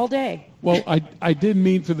using all day. Well, I didn't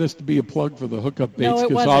mean for this to be a plug for the hookup baits, No, it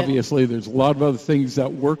because wasn't. obviously there's a lot of other things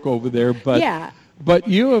that work over there. But Yeah. But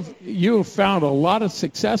you have found a lot of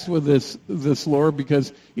success with this lure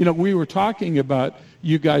because we were talking about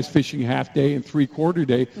you guys fishing half day and three-quarter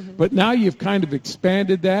day, but now you've kind of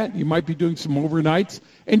expanded that. You might be doing some overnights,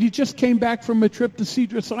 and you just came back from a trip to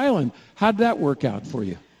Cedros Island. How did that work out for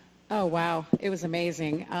you? Oh wow, it was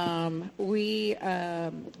amazing. We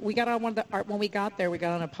got on when we got there, we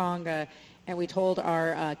got on a panga, and we told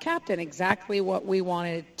our captain exactly what we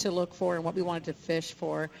wanted to look for and what we wanted to fish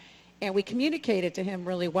for. And we communicated to him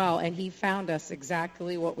really well, and he found us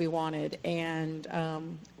exactly what we wanted. And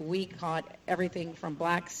we caught everything from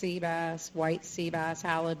black sea bass, white sea bass,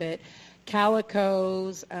 halibut,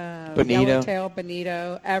 calicos, yellowtail,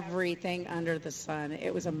 bonito, everything under the sun.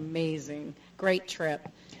 It was amazing. Great trip.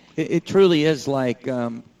 It truly is like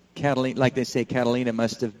Catalina, like they say, Catalina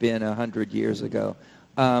must have been 100 years ago.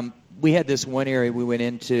 We had this one area we went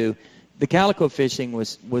into. The calico fishing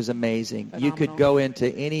was amazing. Phenomenal. You could go into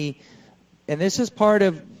any, and this is part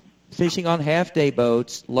of fishing on half-day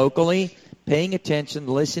boats locally, paying attention,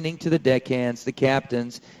 listening to the deckhands, the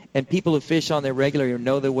captains, and people who fish on there regularly or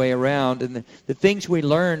know their way around. And the things we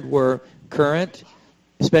learned were current,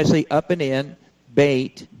 especially up and in,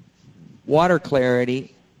 bait, water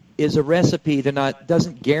clarity is a recipe that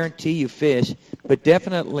doesn't guarantee you fish, but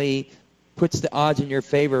definitely puts the odds in your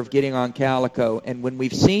favor of getting on calico. And when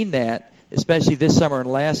we've seen that, especially this summer and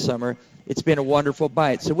last summer, it's been a wonderful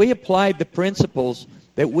bite. So we applied the principles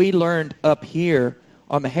that we learned up here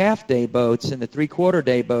on the half-day boats and the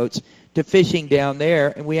three-quarter-day boats to fishing down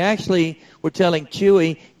there. And we actually were telling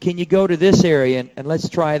Chewy, can you go to this area and let's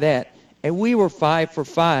try that. And we were 5 for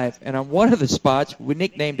 5. And on one of the spots, we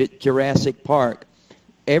nicknamed it Jurassic Park.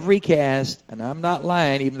 Every cast, and I'm not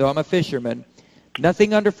lying even though I'm a fisherman,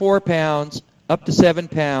 nothing under 4 pounds, up to 7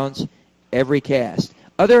 pounds, every cast.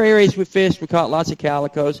 Other areas we fished, we caught lots of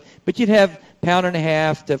calicos, but you'd have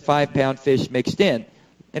 1.5 to 5 pound fish mixed in,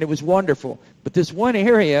 and it was wonderful. But this one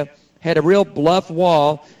area had a real bluff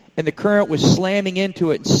wall, and the current was slamming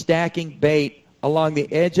into it and stacking bait along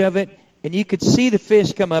the edge of it, and you could see the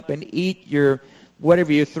fish come up and eat your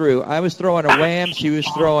whatever you threw. I was throwing a wham,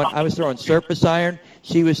 I was throwing surface iron,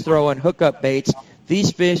 she was throwing hookup baits.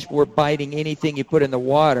 These fish were biting anything you put in the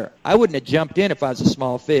water. I wouldn't have jumped in if I was a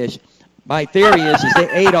small fish. My theory is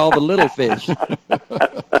they ate all the little fish.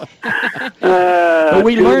 But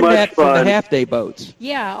we learned that from the half-day boats.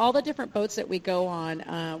 Yeah, all the different boats that we go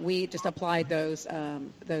on, we just applied those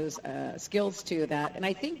skills to that. And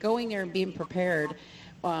I think going there and being prepared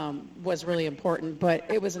was really important. But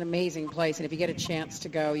it was an amazing place, and if you get a chance to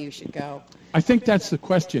go, you should go. I think that's the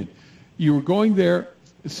question. You were going there,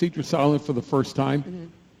 Cedros Island, for the first time.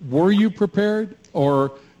 Mm-hmm. Were you prepared,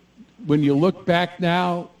 or when you look back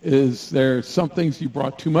now, is there some things you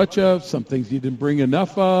brought too much of, some things you didn't bring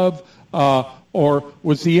enough of, or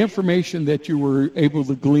was the information that you were able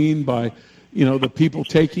to glean by, the people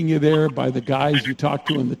taking you there, by the guys you talked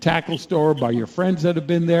to in the tackle store, by your friends that have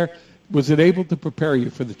been there, was it able to prepare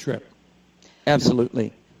you for the trip?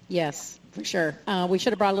 Absolutely. Yes, for sure. We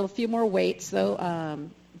should have brought a few more weights, though,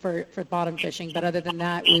 for bottom fishing, but other than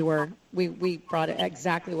that, we brought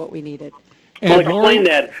exactly what we needed. Well, explain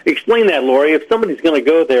that, Lori. If somebody's going to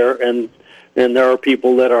go there, and there are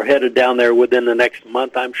people that are headed down there within the next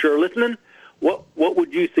month, I'm sure, listening, what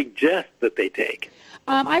would you suggest that they take?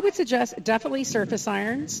 I would suggest definitely surface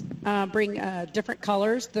irons. Bring different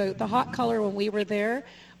colors. The hot color when we were there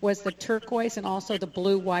was the turquoise and also the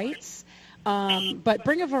blue whites. But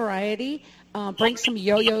bring a variety. Bring some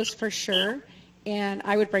yo-yos for sure. and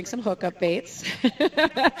I would bring some hookup baits.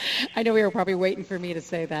 I know we were probably waiting for me to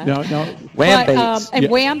say that. No. Wham baits. And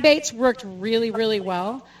wham baits worked really, really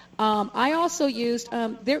well. I also used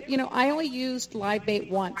I only used live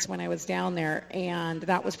bait once when I was down there, and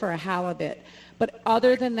that was for a halibut. But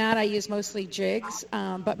other than that, I use mostly jigs.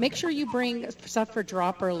 But make sure you bring stuff for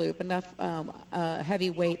dropper loop, enough heavy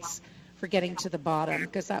weights for getting to the bottom,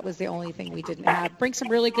 because that was the only thing we didn't have. Bring some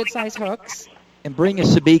really good size hooks. And bring a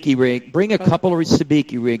sabiki rig. Bring a couple of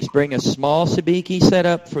sabiki rigs. Bring a small sabiki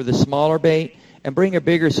setup for the smaller bait, and bring a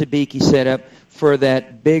bigger sabiki setup for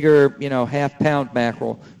that bigger, half-pound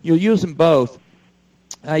mackerel. You'll use them both.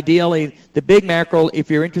 Ideally, the big mackerel, if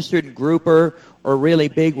you're interested in grouper or really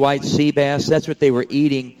big white sea bass, that's what they were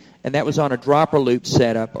eating, and that was on a dropper loop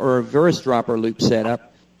setup or a reverse dropper loop setup.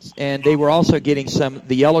 And they were also getting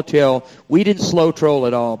the yellowtail. We didn't slow troll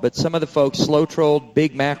at all, but some of the folks slow trolled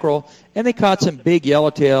big mackerel, and they caught some big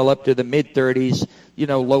yellowtail up to the mid-30s,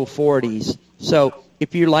 low 40s. So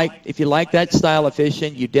if you like that style of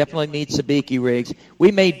fishing, you definitely need sabiki rigs.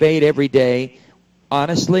 We made bait every day.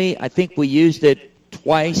 Honestly, I think we used it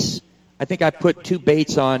twice. I think I put 2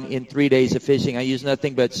 baits on in 3 days of fishing. I used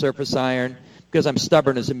nothing but surface iron because I'm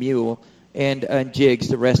stubborn as a mule, and jigs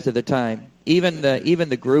the rest of the time. Even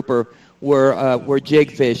the grouper were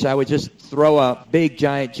jig fish. I would just throw a big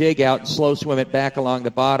giant jig out and slow swim it back along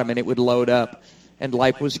the bottom, and it would load up, and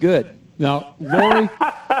life was good. Now, Lori,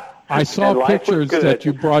 I saw pictures that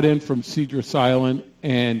you brought in from Cedros Island,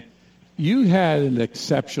 and you had an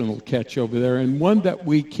exceptional catch over there, and one that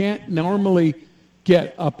we can't normally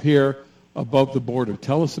get up here above the border.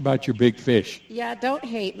 Tell us about your big fish. Yeah, don't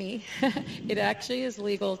hate me. It actually is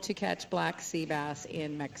legal to catch black sea bass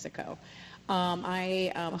in Mexico.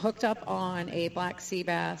 I hooked up on a black sea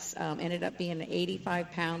bass, ended up being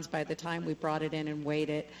 85 pounds by the time we brought it in and weighed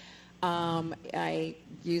it. I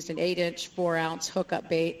used an 8-inch, 4-ounce hookup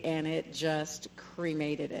bait, and it just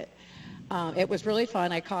cremated it. It was really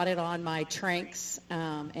fun. I caught it on my Tranks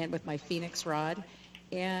and with my Phoenix rod.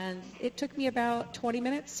 And it took me about 20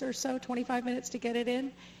 minutes or so, 25 minutes to get it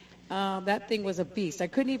in. That thing was a beast. I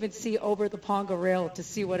couldn't even see over the Ponga rail to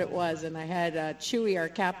see what it was. And I had Chewy, our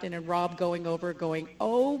captain, and Rob going over going,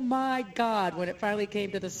 oh, my God, when it finally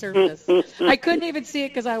came to the surface. I couldn't even see it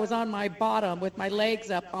because I was on my bottom with my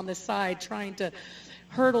legs up on the side trying to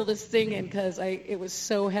hurdle this thing in because it was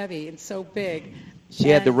so heavy and so big. She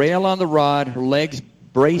had the rail on the rod, her legs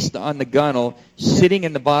braced on the gunnel, sitting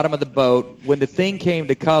in the bottom of the boat. When the thing came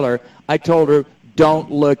to color, I told her,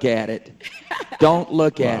 don't look at it. Don't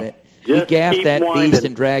look at it. We gaffed that beast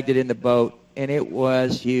and dragged it in the boat, and it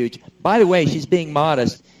was huge. By the way, she's being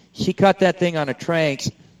modest. She caught that thing on a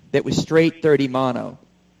Tranks that was straight 30 mono.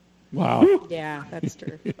 Wow. Yeah, that's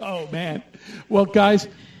true. Oh, man. Well, guys,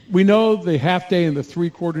 we know the half-day and the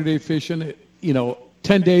three-quarter-day fishing,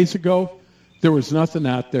 10 days ago, there was nothing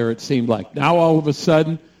out there, it seemed like. Now, all of a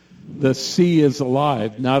sudden, the sea is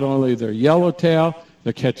alive. Not only their yellowtail,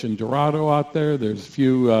 they're catching Dorado out there. There's a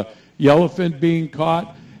few yellowfin being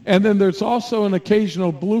caught. And then there's also an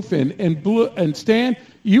occasional bluefin. And Stan,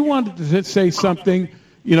 you wanted to say something,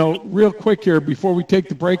 real quick here before we take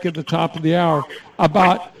the break at the top of the hour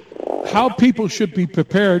about how people should be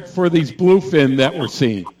prepared for these bluefin that we're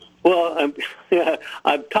seeing. Well,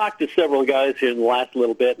 I've talked to several guys here in the last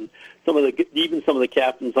little bit, and even some of the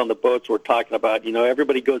captains on the boats were talking about,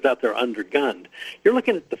 everybody goes out there undergunned. You're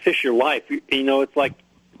looking at the fish of your life. It's like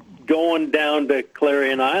going down to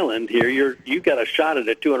Clarion Island here. You got a shot at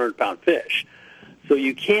a 200-pound fish. So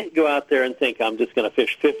you can't go out there and think, I'm just going to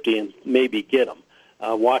fish 50 and maybe get them.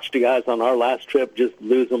 Watched the guys on our last trip just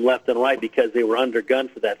lose them left and right because they were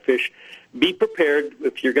undergunned for that fish. Be prepared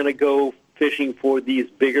if you're going to go fishing for these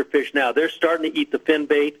bigger fish now. They're starting to eat the fin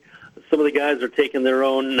bait. Some of the guys are taking their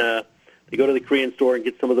own, they go to the Korean store and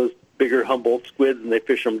get some of those bigger Humboldt squids, and they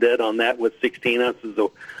fish them dead on that with 16 ounces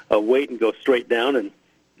of weight and go straight down and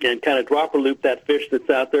kind of dropper loop that fish that's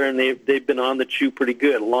out there, and they've been on the chew pretty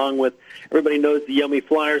good, along with everybody knows the yummy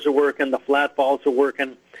flyers are working, the flat balls are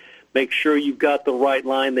working. Make sure you've got the right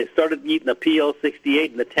line. They started eating the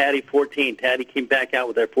PL68 and the Tatty 14. Tatty came back out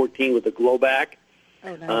with their 14 with the glow back.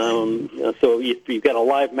 Oh, nice. So if you've got a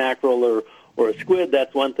live mackerel or a squid,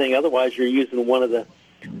 that's one thing. Otherwise, you're using one of the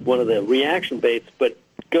reaction baits. But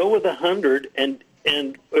go with 100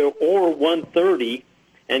 or 130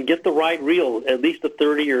 and get the right reel, at least a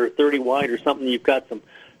 30 or 30 wide or something. You've got some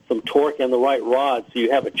torque and the right rod, so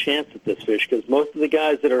you have a chance at this fish. Because most of the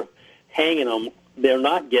guys that are hanging them, they're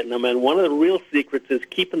not getting them. And one of the real secrets is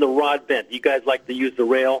keeping the rod bent. You guys like to use the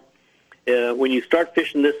rail. When you start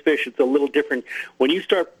fishing this fish, it's a little different. When you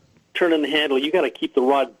start turning the handle, you got to keep the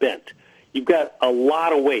rod bent. you've got a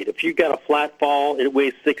lot of weight. If you've got a flat fall, it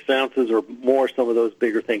weighs 6 ounces or more, some of those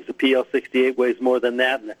bigger things. The PL68 weighs more than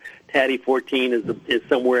that, and the Tatty 14 is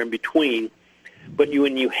somewhere in between. But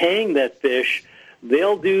when you hang that fish,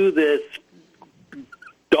 they'll do this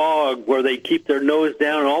dog where they keep their nose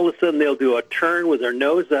down, and all of a sudden they'll do a turn with their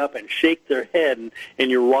nose up and shake their head, and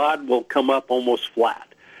your rod will come up almost flat.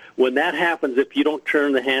 When that happens, if you don't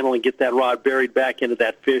turn the handle and get that rod buried back into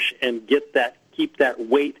that fish and keep that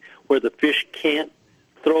weight where the fish can't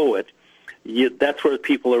throw it, that's where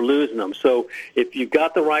people are losing them. So if you've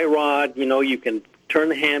got the right rod, you can turn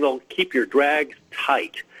the handle, keep your drag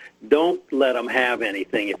tight. Don't let them have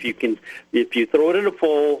anything. If you throw it in a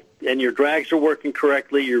full and your drags are working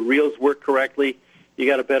correctly, your reels work correctly, you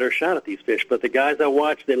got a better shot at these fish. But the guys I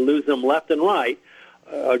watch, they lose them left and right.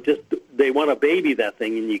 They want to baby that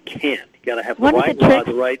thing, and you can't. You got to have the right rod,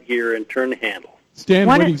 the right gear, and turn the handle. Stan,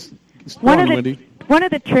 one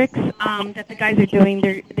of the tricks that the guys are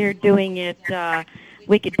doing, they're doing it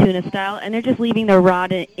wicked tuna style, and they're just leaving their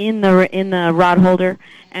rod in the rod holder,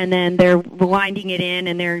 and then they're winding it in,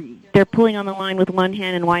 and they're pulling on the line with one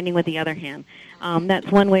hand and winding with the other hand. That's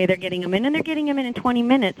one way they're getting them in, and they're getting them in 20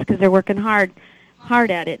 minutes because they're working hard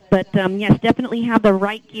at it. But yes, definitely have the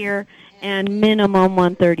right gear and minimum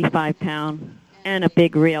 135-pound and a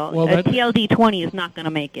big reel. Well, a TLD 20 is not going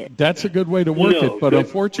to make it. That's a good way to work it, but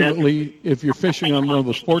unfortunately, if you're fishing on one of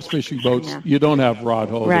the sports fishing boats, you don't have rod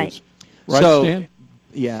holders. Right, so, Stan?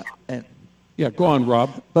 Yeah. Go on,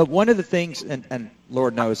 Rob. But one of the things, and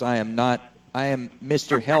Lord knows I am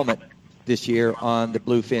Mr. Helmet this year on the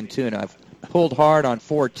bluefin tuna. I've pulled hard on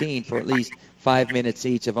 14 for at least 5 minutes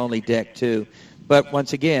each. I've only decked 2. But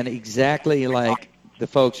once again, exactly like the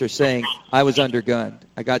folks are saying, I was undergunned.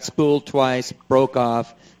 I got spooled twice, broke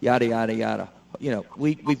off, yada, yada, yada.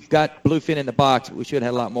 We've got bluefin in the box, but we should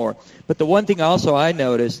have had a lot more. But the one thing also I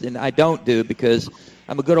noticed, and I don't do because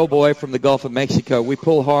I'm a good old boy from the Gulf of Mexico, we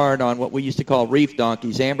pull hard on what we used to call reef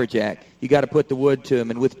donkeys, amberjack. You got to put the wood to them.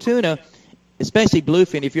 And with tuna, especially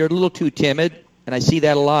bluefin, if you're a little too timid, and I see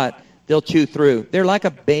that a lot, they'll chew through. They're like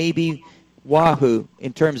a baby wahoo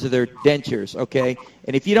in terms of their dentures, okay?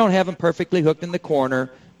 And if you don't have them perfectly hooked in the corner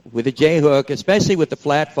with a J-hook, especially with the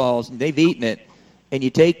flat falls, and they've eaten it, and you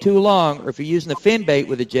take too long, or if you're using the fin bait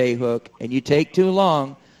with a J-hook and you take too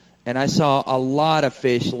long, and I saw a lot of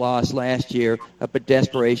fish lost last year up at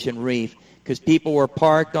Desperation Reef because people were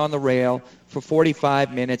parked on the rail for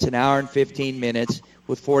 45 minutes, an hour and 15 minutes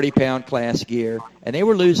with 40-pound class gear, and they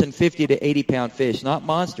were losing 50 to 80-pound fish, not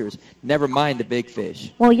monsters, never mind the big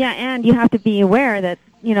fish. Well, yeah, and you have to be aware that,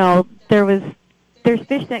 there's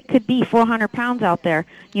fish that could be 400 pounds out there.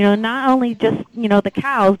 Not only just, the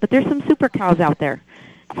cows, but there's some super cows out there.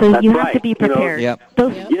 So That's you have right. to be prepared.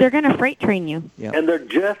 They're going to freight train you. And they're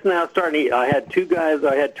just now starting to eat. I had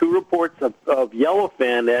 2 reports of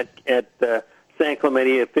yellowfin at San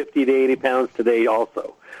Clemente at 50 to 80 pounds today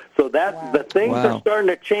also. So the things are starting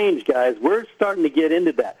to change, guys. We're starting to get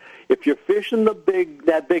into that. If you're fishing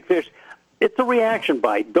that big fish, it's a reaction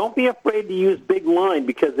bite. Don't be afraid to use big line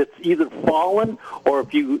because it's either fallen or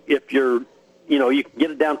if you're you can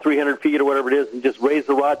get it down 300 feet or whatever it is and just raise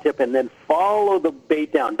the rod tip and then follow the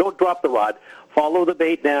bait down. Don't drop the rod. Follow the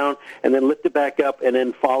bait down and then lift it back up and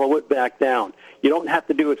then follow it back down. You don't have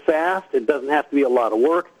to do it fast. It doesn't have to be a lot of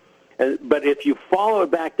work. But if you follow it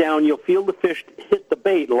back down, you'll feel the fish hit the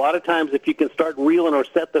bait. A lot of times if you can start reeling or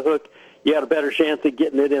set the hook, you have a better chance of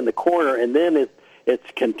getting it in the corner. And then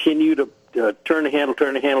it's continue to turn the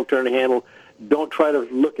handle. Don't try to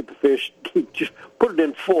look at the fish. Just put it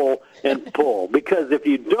in full and pull. Because if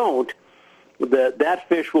you don't, that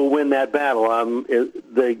fish will win that battle.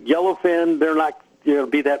 The yellowfin, they're not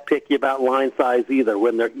be that picky about line size either.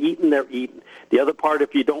 When they're eating, they're eating. The other part,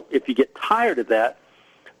 if you get tired of that,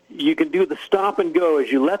 you can do the stop and go.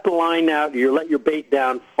 As you let the line out, you let your bait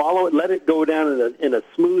down, follow it, let it go down in a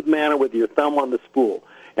smooth manner with your thumb on the spool.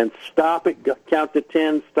 And stop it, count to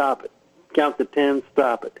 10, stop it. Count to 10,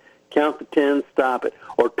 stop it. Count to 10, stop it.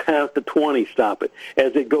 Or count to 20, stop it,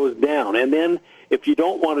 as it goes down. And then if you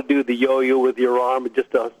don't want to do the yo-yo with your arm,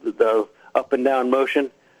 just the up and down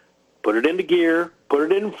motion, put it into gear,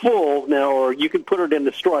 put it in full now, or you can put it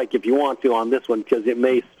into strike if you want to on this one because it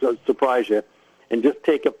may surprise you. And just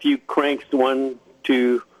take a few cranks, 1,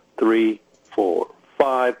 2, 3, 4,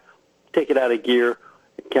 5. Take it out of gear,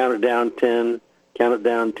 count it down 10, count it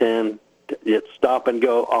down 10. It's stop and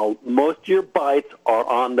go. Most of your bites are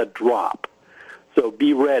on the drop. So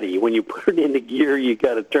be ready. When you put it into gear, you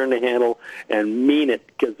got to turn the handle and mean it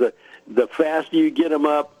because the faster you get them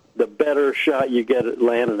up, the better shot you get at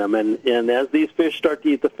landing them. And as these fish start to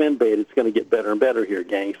eat the fin bait, it's going to get better and better here,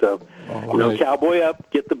 gang. So, cowboy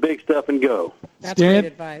up, get the big stuff, and go. That's great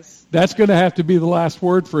advice. That's going to have to be the last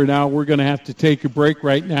word for now. We're going to have to take a break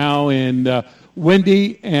right now. And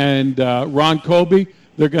Wendy and Ron Colby,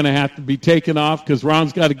 they're going to have to be taken off because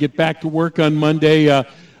Ron's got to get back to work on Monday.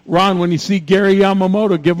 Ron, when you see Gary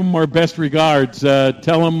Yamamoto, give him our best regards.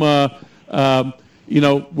 Tell him,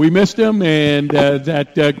 we missed him, and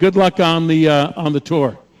that good luck on the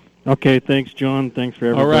tour. Okay, thanks, John. Thanks for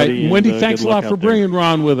everybody. All right, and, Wendy, thanks a lot for bringing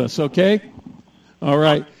Ron with us. Okay. All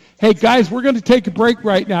right. Hey guys, we're going to take a break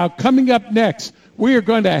right now. Coming up next, we are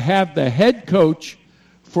going to have the head coach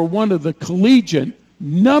for one of the collegiate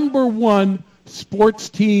 #1 sports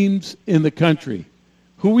teams in the country.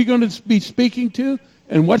 Who are we going to be speaking to,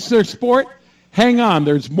 and what's their sport? Hang on,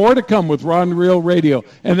 there's more to come with Rod and Reel Radio.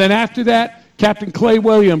 And then after that, Captain Clay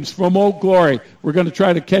Williams from Old Glory. We're going to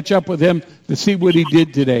try to catch up with him to see what he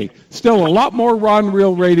did today. Still a lot more Rod and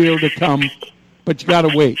Reel Radio to come, but you got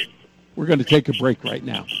to wait. We're going to take a break right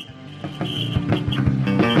now.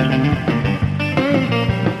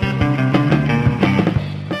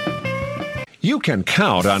 You can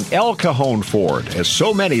count on El Cajon Ford, as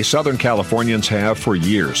so many Southern Californians have for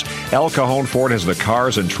years. El Cajon Ford has the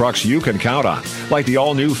cars and trucks you can count on, like the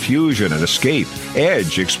all-new Fusion and Escape,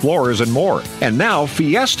 Edge, Explorers, and more. And now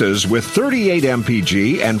Fiestas with 38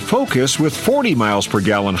 mpg and Focus with 40 miles per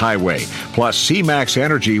gallon highway, plus C-Max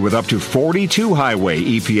Energy with up to 42 highway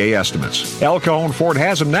EPA estimates. El Cajon Ford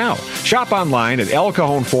has them now. Shop online at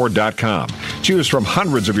elcajonford.com. Choose from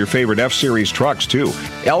hundreds of your favorite F-Series trucks, too.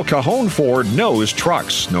 El Cajon Ford knows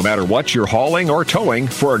trucks, no matter what you're hauling or towing,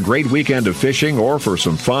 for a great weekend of fishing or for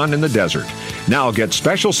some fun in the desert. Now get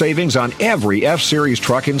special savings on every F-Series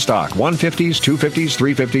truck in stock, 150s, 250s,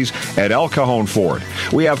 350s at El Cajon Ford.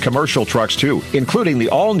 We have commercial trucks too, including the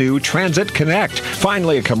all-new Transit Connect.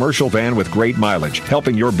 Finally, a commercial van with great mileage,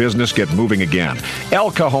 helping your business get moving again.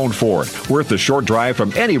 El Cajon Ford, worth the short drive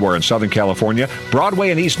from anywhere in Southern California,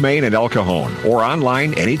 Broadway and East Main in El Cajon, or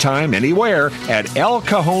online anytime, anywhere at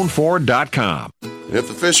elcajonford.com. If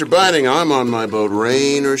the fish are biting, I'm on my boat,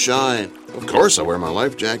 rain or shine. Of course, I wear my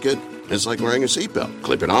life jacket. It's like wearing a seatbelt.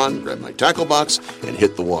 Clip it on, grab my tackle box, and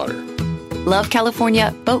hit the water. Love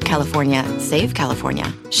California, Boat California, Save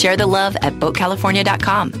California. Share the love at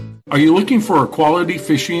BoatCalifornia.com. Are you looking for a quality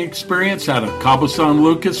fishing experience out of Cabo San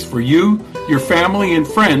Lucas for you, your family, and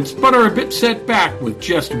friends, but are a bit set back with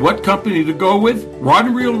just what company to go with? Rod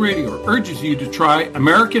and Reel Radio urges you to try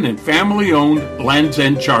American and family-owned Land's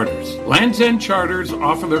End Charters. Land's End Charters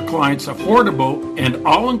offer their clients affordable and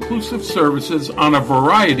all-inclusive services on a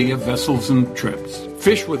variety of vessels and trips.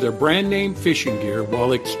 Fish with their brand-name fishing gear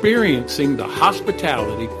while experiencing the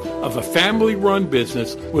hospitality of a family-run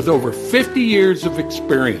business with over 50 years of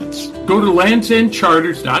experience. Go to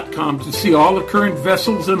landsendcharters.com to see all the current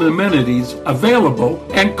vessels and amenities available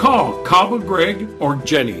and call Cabo Greg or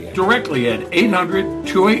Jenny directly at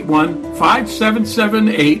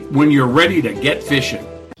 800-281-5778 when you're ready to get fishing.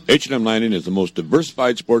 H&M Landing is the most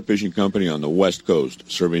diversified sport fishing company on the West Coast.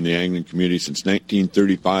 Serving the angling community since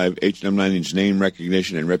 1935, H&M Landing's name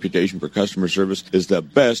recognition and reputation for customer service is the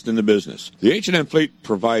best in the business. The H&M fleet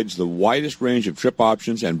provides the widest range of trip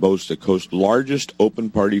options and boasts the coast's largest open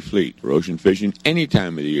party fleet. For ocean fishing any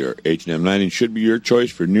time of the year, H&M Landing should be your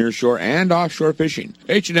choice for nearshore and offshore fishing.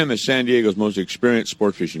 H&M is San Diego's most experienced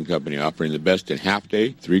sport fishing company, offering the best in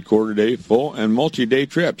half-day, three-quarter-day, full, and multi-day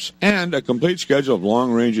trips, and a complete schedule of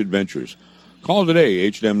long-range adventures. Call today,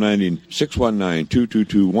 H&M Landing,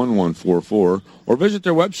 619-222-1144, or visit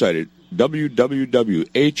their website at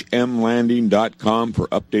www.hmlanding.com for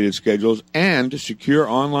updated schedules and secure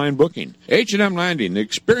online booking. H&M Landing, the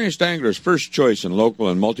experienced angler's first choice in local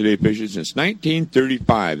and multi-day fishing since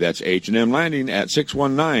 1935. That's H&M Landing at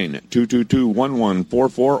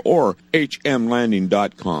 619-222-1144 or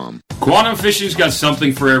hmlanding.com. Quantum Fishing's got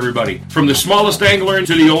something for everybody. From the smallest angler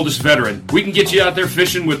to the oldest veteran, we can get you out there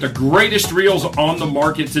fishing with the greatest reels on the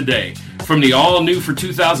market today. From the all-new for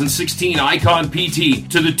 2016 Icon PT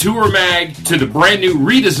to the Tour Mag to the brand new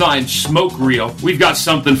redesigned Smoke Reel, we've got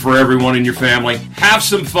something for everyone in your family. Have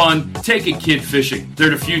some fun. Take a kid fishing. They're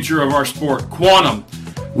the future of our sport. Quantum.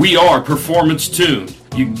 We are performance tuned.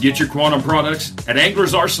 You can get your Quantum products at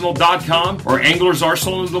anglersarsenal.com or Anglers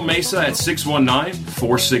Arsenal in La Mesa at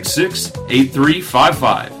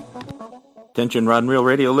 619-466-8355. Attention Rod and Reel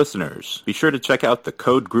Radio listeners, be sure to check out the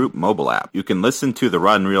Code Group mobile app. You can listen to the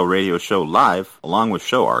Rod and Reel Radio show live, along with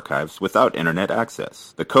show archives, without internet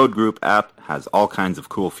access. The Code Group app has all kinds of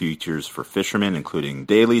cool features for fishermen, including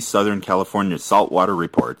daily Southern California saltwater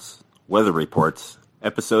reports, weather reports,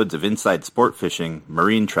 episodes of Inside Sport Fishing,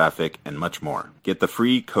 marine traffic, and much more. Get the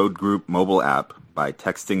free Code Group mobile app by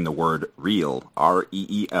texting the word REEL,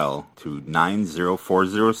 R-E-E-L, to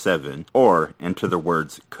 90407 or enter the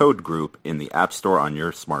words Code Group in the App Store on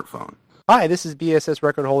your smartphone. Hi, this is BSS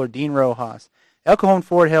record holder Dean Rojas. El Cajon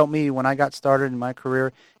Ford helped me when I got started in my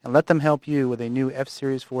career, and let them help you with a new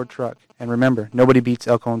F-Series Ford truck. And remember, nobody beats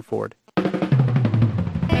El Cajon Ford.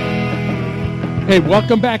 Hey,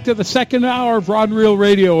 welcome back to the second hour of Rod and Reel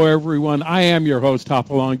Radio, everyone. I am your host,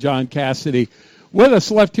 Hopalong John Cassidy. With us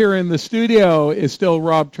left here in the studio is still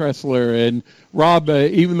Rob Tressler. And Rob,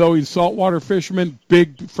 even though he's a saltwater fisherman,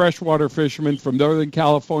 big freshwater fisherman from Northern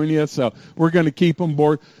California, so we're going to keep him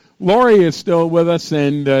aboard. Lori is still with us,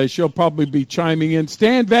 and she'll probably be chiming in.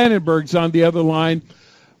 Stan Vandenberg's on the other line.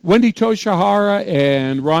 Wendy Toshihara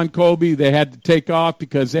and Ron Colby, they had to take off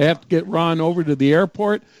because they have to get Ron over to the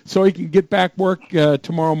airport so he can get back work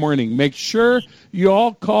tomorrow morning. Make sure you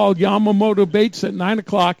all call Yamamoto Baits at 9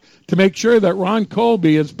 o'clock to make sure that Ron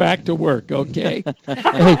Colby is back to work, okay?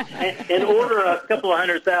 And order a couple of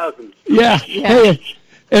 100,000. Yeah. Hey,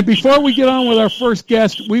 and before we get on with our first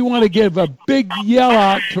guest, we want to give a big yell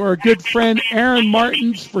out to our good friend Aaron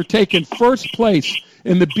Martins for taking first place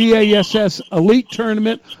in the BASS Elite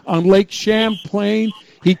Tournament on Lake Champlain.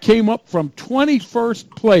 He came up from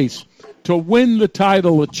 21st place to win the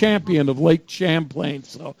title of champion of Lake Champlain.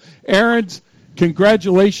 So, Aaron's,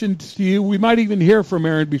 congratulations to you. We might even hear from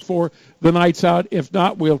Aaron before the night's out. If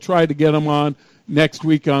not, we'll try to get him on next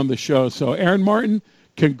week on the show. So, Aaron Martin,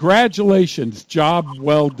 congratulations. Job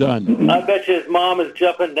well done. I bet you his mom is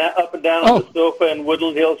jumping up and down on the sofa in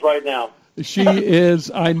Woodland Hills right now. She is,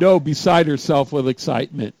 I know, beside herself with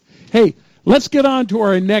excitement. Hey, let's get on to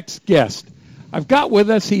our next guest. I've got with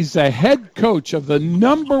us, he's the head coach of the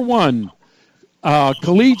number one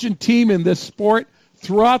collegiate team in this sport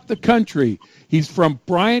throughout the country. He's from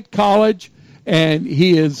Bryant College, and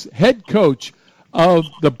he is head coach of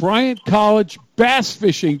the Bryant College bass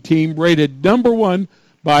fishing team, rated number one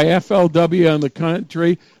by FLW in the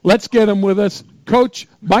country. Let's get him with us. Coach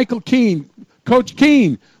Michael Keene. Coach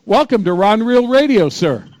Keene, welcome to Rod and Reel Radio,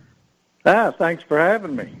 sir. Thanks for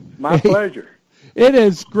having me. My pleasure. It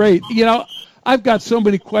is great. You know, I've got so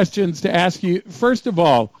many questions to ask you. First of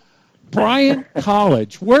all, Bryant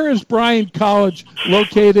College. Where is Bryant College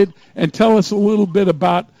located? And tell us a little bit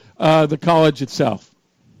about the college itself.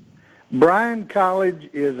 Bryan College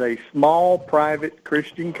is a small private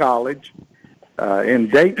Christian college in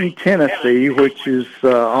Dayton, Tennessee, which is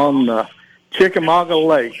on the Chickamauga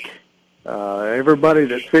Lake. Everybody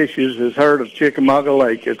that fishes has heard of Chickamauga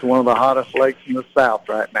Lake. It's one of the hottest lakes in the South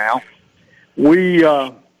right now.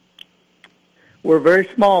 We're a very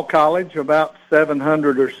small college, about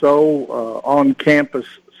 700 or so on-campus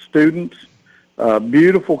students.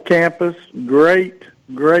 Beautiful campus, great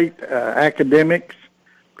academics,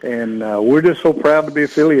 and we're just so proud to be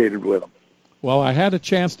affiliated with them. Well, I had a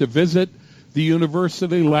chance to visit the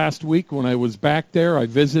university last week when I was back there. I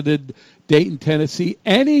visited Dayton, Tennessee.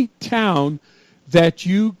 Any town that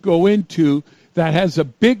you go into that has a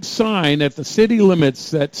big sign at the city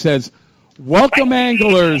limits that says, "Welcome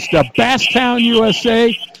anglers to Basstown,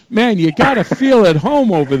 USA," man, you got to feel at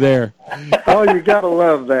home over there. Oh, you got to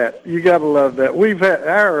love that. You got to love that. We've had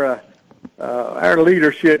our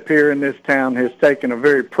leadership here in this town has taken a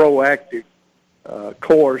very proactive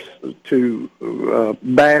course to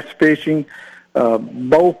bass fishing,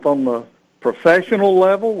 both on the professional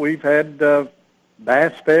level. We've had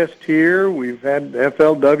Bass Fest here. We've had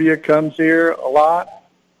FLW comes here a lot,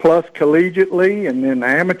 plus collegiately, and then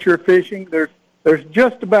amateur fishing. There's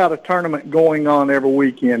just about a tournament going on every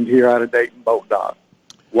weekend here out of Dayton Boat Dock.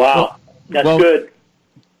 Wow, that's good.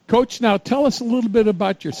 Coach, now tell us a little bit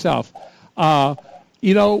about yourself.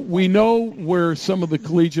 You know, we know where some of the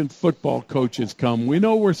collegiate football coaches come. We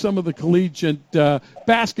know where some of the collegiate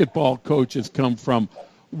basketball coaches come from.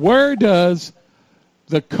 Where does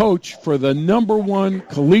the coach for the number one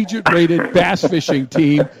collegiate-rated bass fishing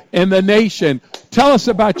team in the nation, tell us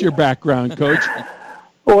about your background, Coach?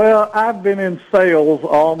 Well, I've been in sales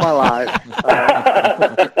all my life.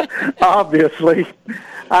 Obviously,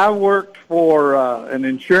 I worked for an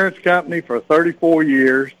insurance company for 34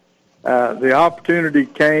 years. The opportunity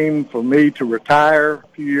came for me to retire a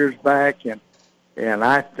few years back, and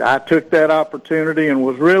I took that opportunity and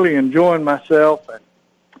was really enjoying myself. And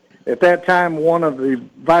at that time, one of the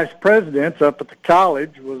vice presidents up at the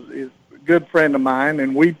college is a good friend of mine,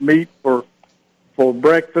 and we'd meet for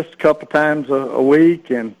breakfast a couple times a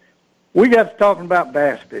week, and we got to talking about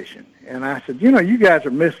bass fishing. And I said, you guys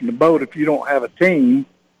are missing the boat if you don't have a team.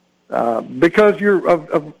 Because you're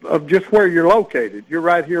of just where you're located. You're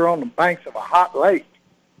right here on the banks of a hot lake.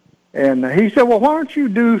 And he said, well, why don't you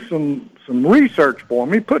do some research for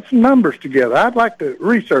me? Put some numbers together. I'd like to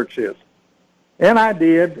research this. And I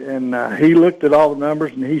did, and he looked at all the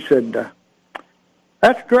numbers, and he said,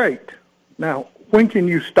 that's great. Now, when can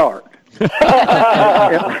you start?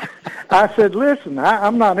 I said, listen,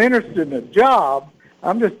 I'm not interested in a job.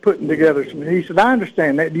 I'm just putting together some. He said, I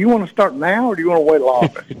understand that. Do you want to start now, or do you want to wait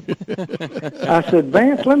longer? I said,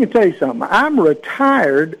 Vance, let me tell you something. I'm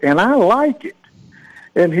retired, and I like it.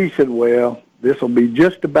 And he said, well, this will be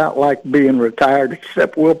just about like being retired,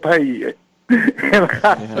 except we'll pay you.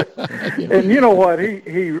 And you know what?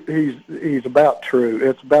 He's about true.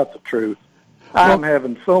 It's about the truth. I'm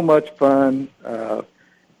having so much fun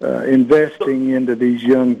investing into these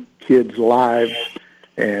young kids' lives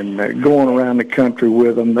and going around the country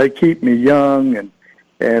with them. They keep me young,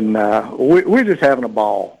 and we're just having a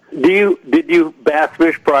ball. Did you bass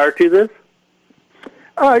fish prior to this?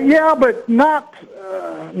 Yeah, but not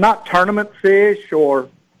tournament fish or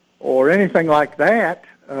anything like that.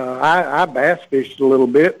 I bass fished a little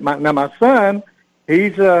bit. My son,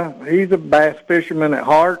 he's a bass fisherman at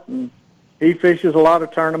heart, and he fishes a lot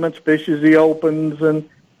of tournaments, fishes the opens, and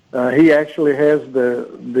he actually has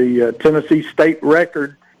the Tennessee state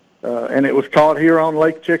record, and it was caught here on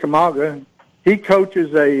Lake Chickamauga. He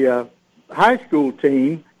coaches a high school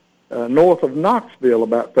team north of Knoxville,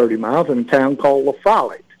 about 30 miles, in a town called La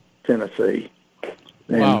Follette, Tennessee.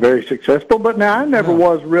 And Wow. very successful. But now I never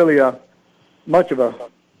was really much of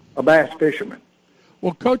a bass fisherman.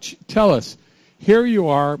 Well, Coach, tell us, here you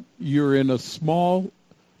are, you're in a small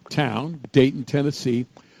town, Dayton, Tennessee.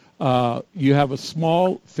 You have a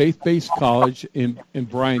small faith-based college in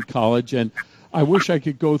Bryan College, and I wish I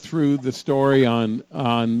could go through the story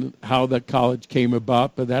on how that college came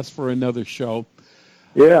about, but that's for another show.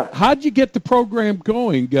 Yeah. How'd you get the program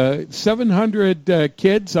going? 700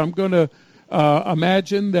 kids. I'm going to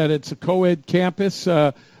imagine that it's a co-ed campus.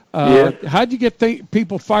 Yes. How'd you get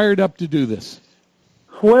people fired up to do this?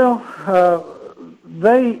 Well,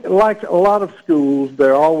 they, like a lot of schools,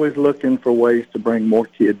 they're always looking for ways to bring more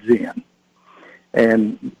kids in.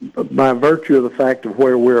 And by virtue of the fact of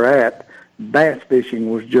where we're at, bass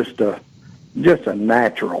fishing was just a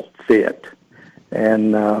natural fit.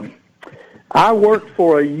 And I worked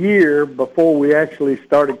for a year before we actually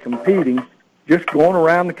started competing, just going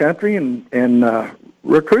around the country and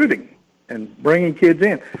recruiting and bringing kids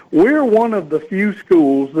in. We're one of the few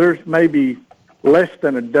schools, there's maybe less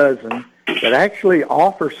than a dozen, that actually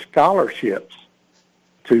offer scholarships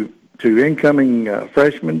to incoming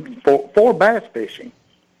freshmen for bass fishing.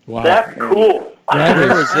 Wow. That's cool. Where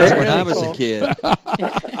was this when I was a kid?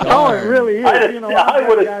 Oh, it really is. I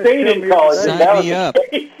would have stayed in college. Sign That was me the up.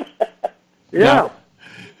 case. Yeah. Now,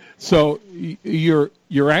 so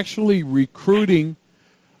you're actually recruiting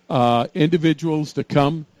individuals to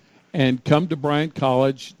come to Bryan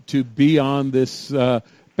College to be on this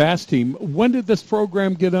bass team. When did this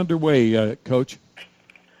program get underway, Coach?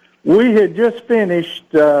 We had just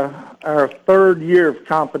finished our third year of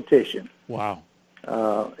competition. Wow.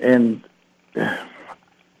 And,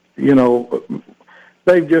 you know,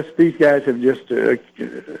 these guys have just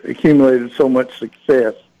accumulated so much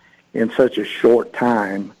success in such a short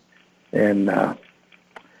time. And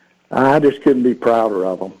I just couldn't be prouder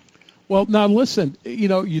of them. Well, now listen,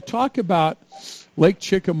 you talk about Lake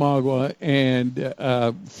Chickamauga, and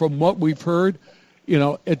from what we've heard,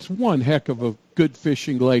 it's one heck of a good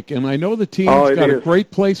fishing lake. And I know the team's got a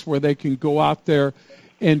great place where they can go out there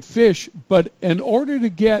and fish. But in order to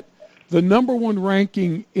get the number one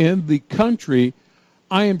ranking in the country,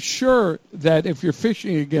 I am sure that if you're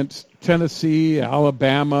fishing against Tennessee,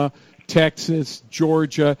 Alabama, Texas,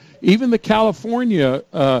 Georgia, even the California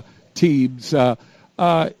teams,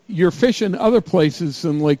 you're fishing other places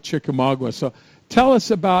than Lake Chickamauga. So tell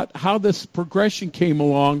us about how this progression came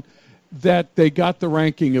along that they got the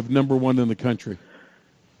ranking of number one in the country.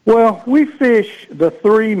 Well, we fish the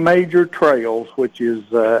three major trails, which is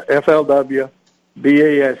FLW,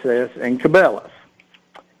 BASS, and Cabela's.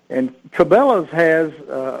 And Cabela's has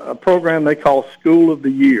a program they call School of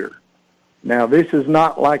the Year. Now, this is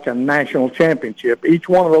not like a national championship. Each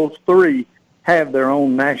one of those three have their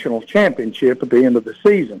own national championship at the end of the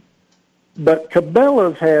season. But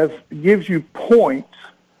Cabela's gives you points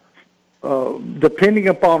depending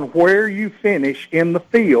upon where you finish in the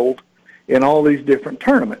field in all these different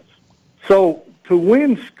tournaments. So to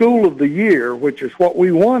win School of the Year, which is what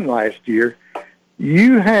we won last year,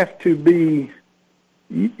 you have to be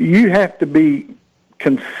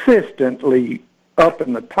consistently up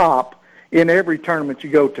in the top in every tournament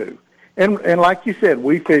you go to. And like you said,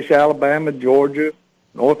 we fish Alabama, Georgia,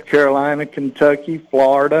 North Carolina, Kentucky,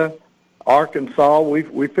 Florida, Arkansas.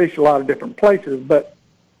 We fish a lot of different places, but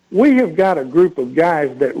we have got a group of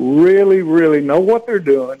guys that really, really know what they're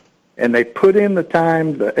doing, and they put in the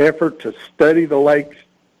time, the effort to study the lakes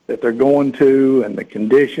that they're going to and the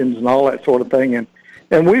conditions and all that sort of thing.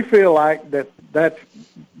 And we feel like this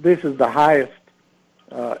is the highest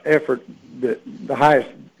effort, the highest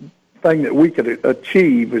thing that we could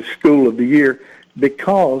achieve as School of the Year,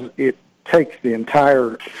 because it takes the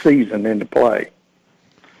entire season into play.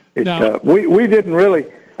 We didn't really.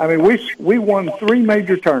 I mean, we won 3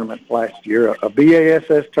 major tournaments last year: a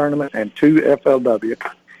BASS tournament and 2 FLW,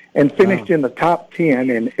 and finished in the top 10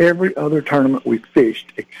 in every other tournament we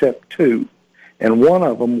fished except 2, and one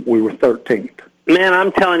of them we were 13th. Man,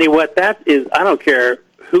 I'm telling you what, that is. I don't care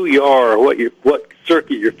who you are or what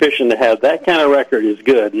circuit you're fishing to have. That kind of record is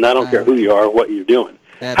good, and I don't care who you are or what you're doing.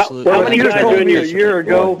 Absolutely. How many guys are in your year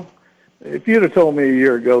ago? If you'd have told me a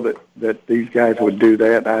year ago that these guys would do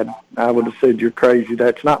that, I would have said you're crazy.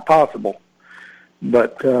 That's not possible.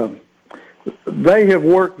 But they have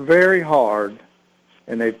worked very hard,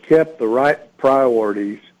 and they've kept the right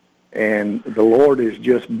priorities, and the Lord has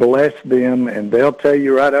just blessed them, and they'll tell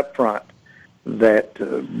you right up front that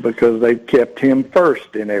because they've kept Him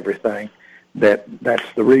first in everything, that's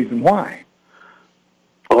the reason why.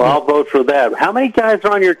 Well, I'll vote for that. How many guys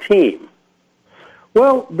are on your team?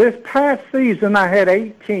 Well, this past season I had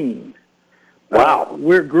 18. Wow.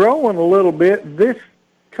 We're growing a little bit. This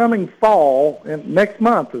coming fall, and next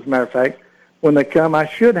month, as a matter of fact, when they come, I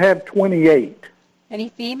should have 28. Any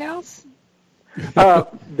females?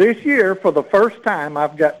 This year, for the first time,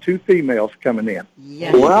 I've got 2 females coming in.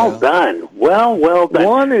 Yes. Well done. Well done.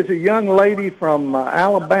 One is a young lady from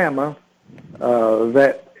Alabama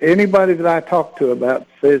that anybody that I talk to about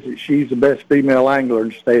says that she's the best female angler in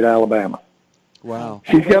the state of Alabama. Wow.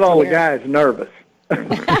 She's got all the guys nervous.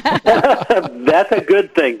 That's a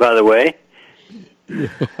good thing, by the way.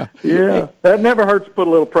 Yeah, that never hurts to put a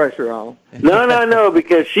little pressure on them. No,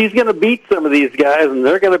 because she's going to beat some of these guys, and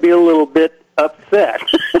they're going to be a little bit upset.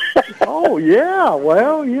 Oh, yeah,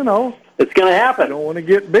 well, you know. It's going to happen. You don't want to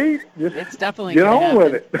get beat. Just it's definitely get on happen.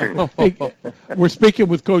 with it. We're speaking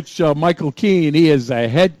with Coach Michael Keene. He is the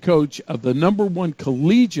head coach of the #1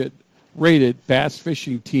 collegiate-rated bass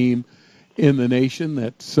fishing team in the nation.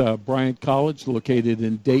 That's Bryant College, located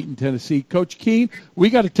in Dayton, Tennessee. Coach Keene,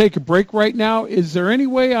 we got to take a break right now. Is there any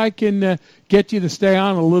way I can get you to stay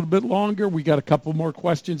on a little bit longer? We got a couple more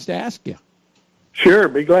questions to ask you. Sure,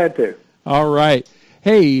 be glad to. All right.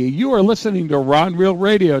 Hey, you are listening to Ron Real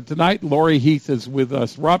Radio tonight. Lori Heath is with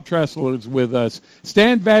us. Rob Tressler is with us.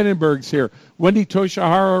 Stan Vandenberg's here. Wendy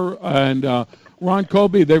Toshihara and Ron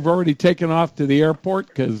Colby, they've already taken off to the airport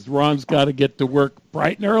because Ron's got to get to work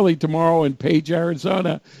bright and early tomorrow in Page,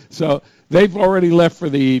 Arizona. So they've already left for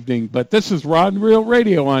the evening. But this is Ron Real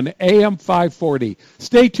Radio on AM 540.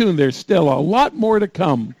 Stay tuned. There's still a lot more to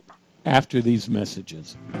come after these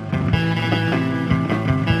messages.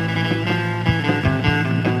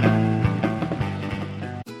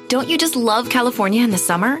 Don't you just love California in the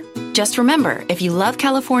summer? Just remember, if you love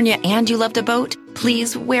California and you love to boat,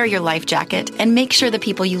 please wear your life jacket and make sure the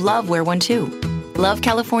people you love wear one too. Love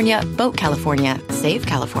California, boat California, save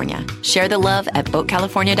California. Share the love at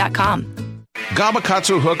boatcalifornia.com.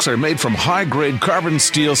 Gamakatsu hooks are made from high-grade carbon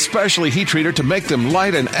steel specially heat treated to make them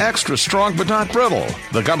light and extra strong but not brittle.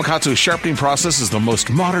 The Gamakatsu sharpening process is the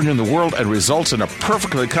most modern in the world and results in a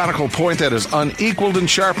perfectly conical point that is unequaled in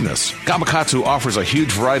sharpness. Gamakatsu offers a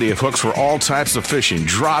huge variety of hooks for all types of fishing: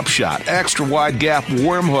 drop shot, extra wide gap,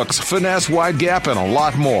 worm hooks, finesse wide gap, and a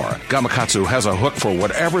lot more. Gamakatsu has a hook for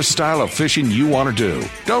whatever style of fishing you want to do.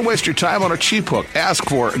 Don't waste your time on a cheap hook. Ask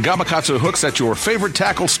for Gamakatsu hooks at your favorite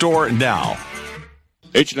tackle store now.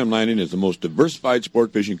 H&M Landing is the most diversified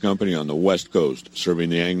sport fishing company on the West Coast. Serving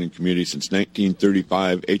the angling community since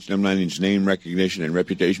 1935, H&M Landing's name recognition and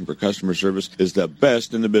reputation for customer service is the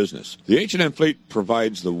best in the business. The H&M fleet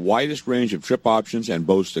provides the widest range of trip options and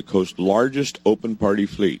boasts the coast's largest open party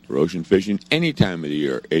fleet. For ocean fishing any time of the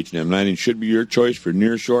year, H&M Landing should be your choice for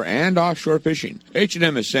nearshore and offshore fishing.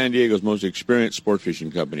 H&M is San Diego's most experienced sport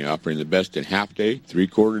fishing company, offering the best in half-day,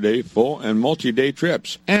 three-quarter-day, full, and multi-day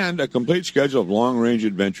trips, and a complete schedule of long-range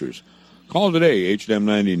adventures. Call today, H&M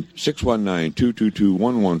Landing,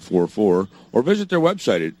 619-222-1144, or visit their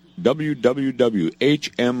website at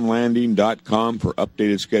www.hmlanding.com for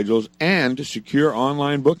updated schedules and secure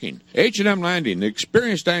online booking. H&M Landing, the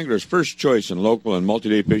experienced angler's first choice in local and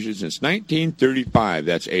multi-day fishing since 1935.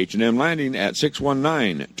 That's H&M Landing at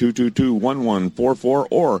 619-222-1144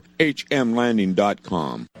 or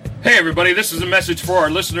hmlanding.com. Hey everybody, this is a message for our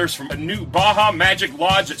listeners from a new Baja Magic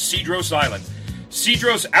Lodge at Cedros Island.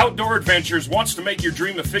 Cedros Outdoor Adventures wants to make your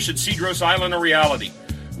dream of fishing Cedros Island a reality.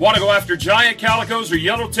 Want to go after giant calicos or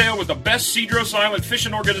yellowtail with the best Cedros Island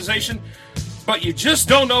fishing organization, but you just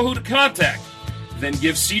don't know who to contact? Then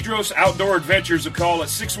give Cedros Outdoor Adventures a call at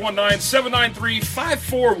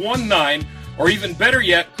 619-793-5419, or even better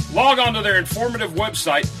yet, log on to their informative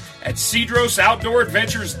website at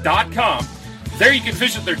cedrosoutdooradventures.com. There you can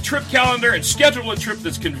visit their trip calendar and schedule a trip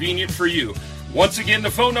that's convenient for you. Once again, the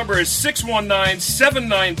phone number is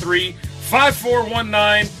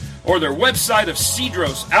 619-793-5419, or their website of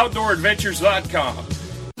cedrosoutdooradventures.com.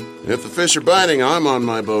 If the fish are biting, I'm on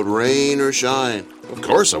my boat, rain or shine. Of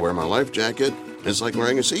course I wear my life jacket. It's like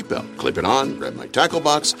wearing a seatbelt. Clip it on, grab my tackle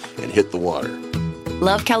box, and hit the water.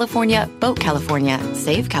 Love California, Boat California,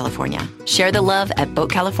 Save California. Share the love at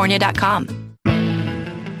BoatCalifornia.com.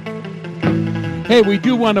 Hey, we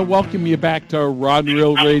do want to welcome you back to Rod and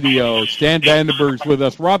Reel Radio. Stan Vandenberg's with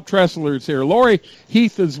us. Rob Tressler's here. Lori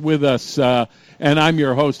Heath is with us. And I'm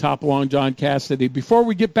your host, Hopalong John Cassidy. Before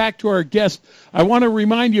we get back to our guest, I want to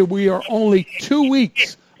remind you we are only 2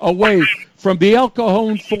 weeks away from the El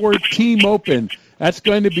Cajon Ford Team Open. That's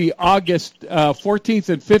going to be August 14th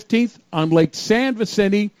and 15th on Lake San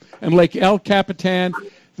Vicente and Lake El Capitan.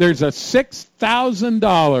 There's a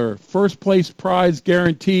 $6,000 first place prize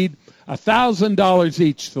guaranteed, $1,000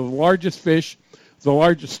 each to the largest fish, the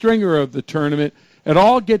largest stringer of the tournament. It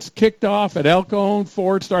all gets kicked off at El Cajon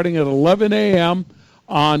Ford starting at 11 a.m.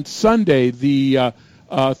 on Sunday, the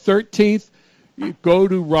 13th. You go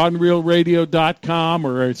to rodandreelradio.com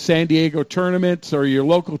or San Diego Tournaments or your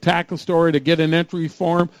local tackle store to get an entry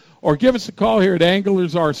form, or give us a call here at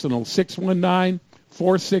Anglers Arsenal,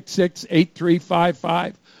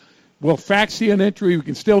 619-466-8355. We'll fax you an entry. We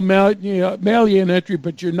can still mail you an entry,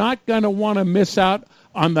 but you're not going to want to miss out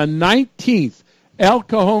on the 19th El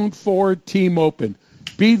Cajon Ford Team Open.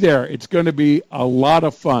 Be there. It's going to be a lot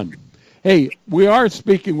of fun. Hey, we are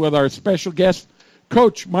speaking with our special guest,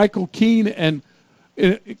 Coach Michael Keene. And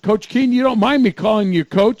Coach Keene, you don't mind me calling you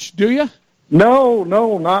Coach, do you? No,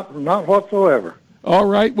 not whatsoever. All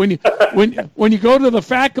right. When you go to the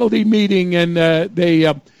faculty meeting and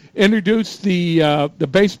they introduce the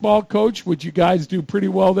baseball coach, which you guys do pretty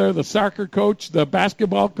well there, the soccer coach, the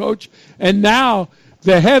basketball coach, and now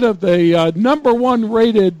the head of the number one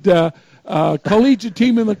rated collegiate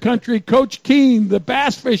team in the country, Coach Keene, the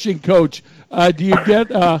bass fishing coach. Do you get...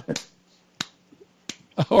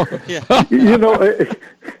 You know,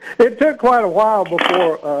 it took quite a while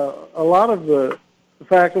before a lot of the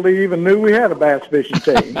faculty even knew we had a bass fishing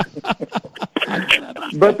team.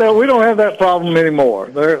 But we don't have that problem anymore.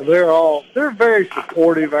 They're very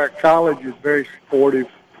supportive. Our college is very supportive.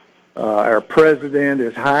 Our president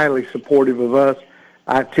is highly supportive of us.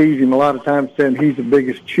 I tease him a lot of times saying he's the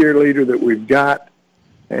biggest cheerleader that we've got,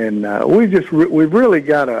 and we've really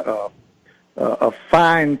got a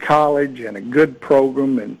fine college and a good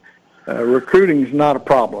program, and recruiting is not a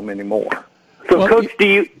problem anymore. So, well, Coach,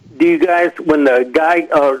 do you guys, when the guy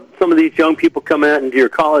or some of these young people come out into your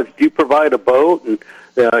college, do you provide a boat and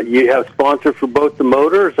you have sponsors for both the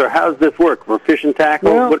motors, or how does this work for fish and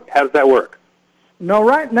tackle? Well, how does that work? No,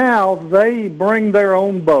 right now they bring their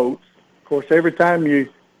own boats. Of course, every time you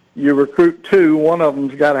recruit two, one of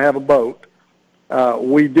them's got to have a boat.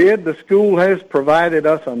 The school has provided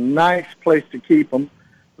us a nice place to keep them.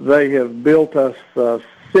 They have built us 6,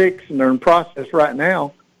 and they're in process right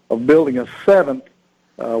now of building a 7th.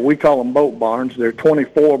 We call them boat barns. They're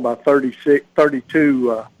 24 by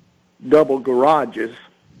 32 double garages,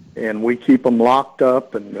 and we keep them locked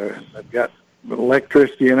up, and they've got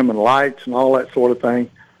electricity in them and lights and all that sort of thing.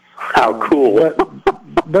 How cool!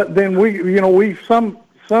 But then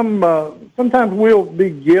sometimes we'll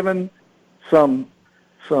be given some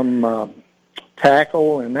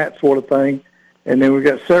tackle and that sort of thing, and then we've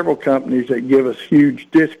got several companies that give us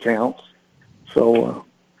huge discounts. So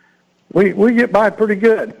we get by pretty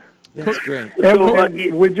good. That's great. So,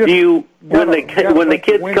 when the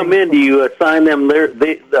kids come in, do you assign them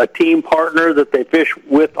a team partner that they fish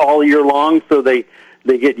with all year long, so they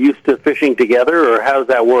get used to fishing together, or how does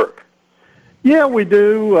that work? Yeah, we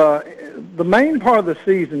do. The main part of the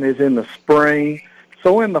season is in the spring.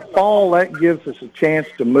 So in the fall, that gives us a chance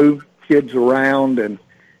to move kids around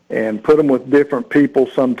and put them with different people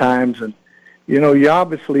sometimes. And, you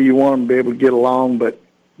obviously you want them to be able to get along, but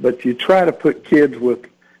you try to put kids with,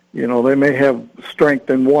 they may have strength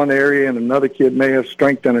in one area and another kid may have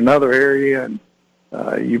strength in another area, and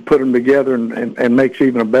you put them together and makes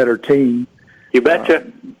even a better team. You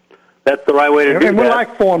betcha. That's the right way to do and that. We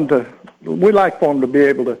like for them to be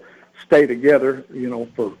able to stay together,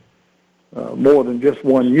 for more than just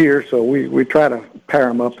 1 year, so we try to pair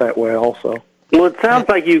them up that way also. Well, it sounds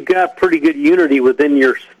like you've got pretty good unity within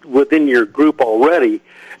your group already,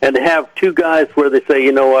 and to have two guys where they say,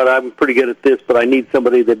 you know what, I'm pretty good at this, but I need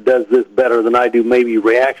somebody that does this better than I do, maybe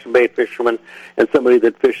reaction bait fisherman, and somebody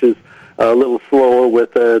that fishes a little slower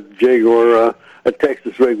with a jig or a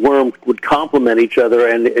Texas rig worm would complement each other.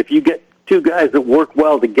 And if you get two guys that work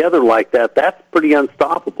well together like that, that's pretty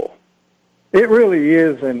unstoppable. It really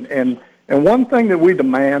is, and one thing that we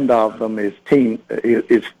demand of them is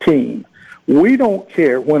team. We don't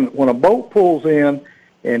care when a boat pulls in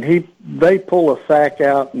and they pull a sack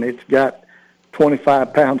out and it's got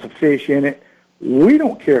 25 pounds of fish in it. We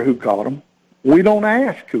don't care who caught them. We don't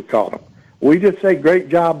ask who caught them. We just say, great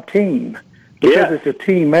job, team, because it's a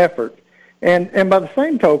team effort. And by the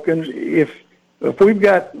same token, if we've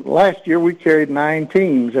got, last year we carried 9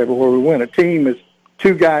 teams everywhere we went. A team is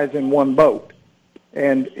 2 guys in one boat.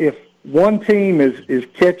 And if one team is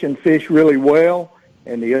catching fish really well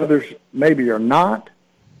and the others maybe are not,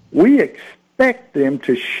 we expect them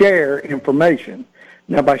to share information.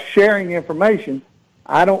 Now, by sharing information,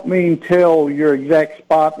 I don't mean tell your exact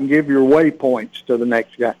spot and give your waypoints to the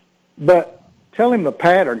next guy, but tell him the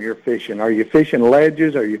pattern you're fishing. Are you fishing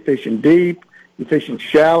ledges? Are you fishing deep? You fishing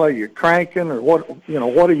shallow? You're cranking, or what?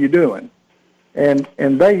 What are you doing? And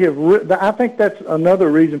they have. I think that's another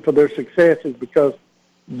reason for their success is because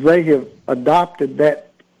they have adopted that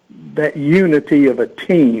unity of a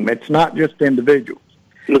team. It's not just individuals.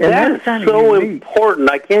 That is so important.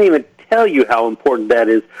 I can't even tell you how important that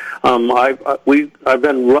is.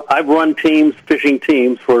 I've run teams, fishing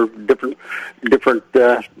teams for different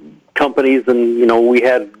companies, and we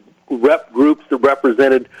had rep groups that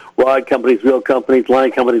represented rod companies, reel companies,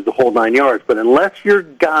 line companies, the whole 9 yards. But unless your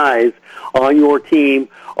guys on your team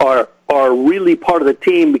are really part of the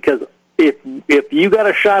team, because if you got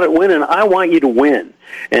a shot at winning, I want you to win,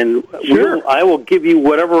 and I will give you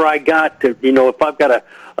whatever I got to. If I've got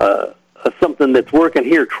something that's working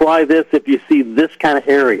here, try this. If you see this kind of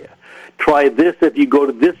area, try this. If you go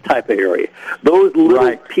to this type of area, those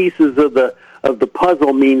little pieces of the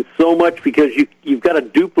puzzle mean so much, because you've got to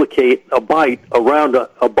duplicate a bite around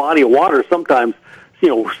a body of water, sometimes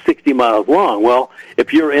 60 miles long. Well,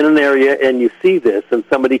 if you're in an area and you see this, and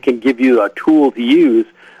somebody can give you a tool to use,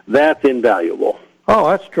 that's invaluable. Oh,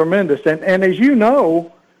 that's tremendous. And as you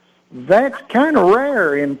know, that's kind of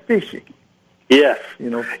rare in fishing. Yes.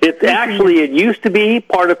 It's actually, it used to be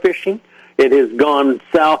part of fishing. It has gone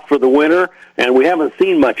south for the winter, and we haven't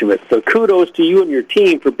seen much of it. So kudos to you and your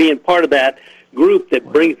team for being part of that group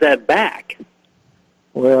that brings that back.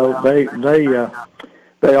 Well, they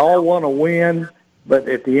all want to win, but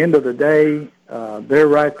at the end of the day, they're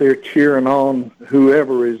right there cheering on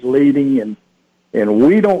whoever is leading, and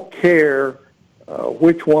we don't care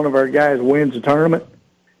which one of our guys wins the tournament,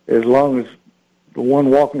 as long as the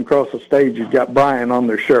one walking across the stage has got Brian on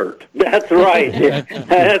their shirt. That's right.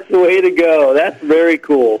 That's the way to go. That's very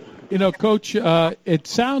cool. Coach, it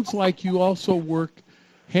sounds like you also work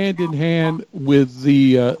hand in hand with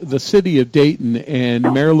the city of Dayton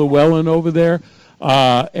and Mayor Llewellyn over there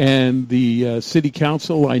and the city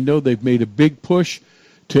council. I know they've made a big push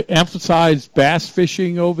to emphasize bass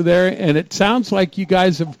fishing over there, and it sounds like you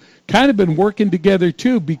guys have kind of been working together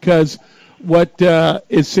too, because what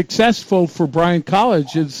is successful for Bryan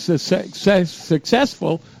College is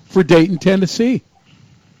successful for Dayton, Tennessee.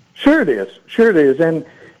 Sure it is. And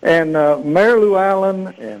Mayor Llewellyn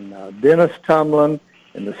and Dennis Tumlin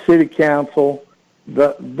and the city council,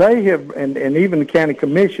 they have, and even the county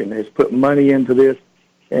commission has put money into this,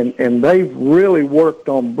 and they've really worked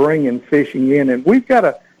on bringing fishing in. And we've got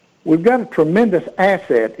a tremendous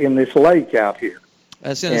asset in this lake out here. I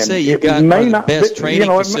was going to say, you've got one of the best training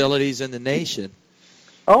facilities in the nation.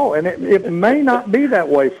 Oh, and it may not be that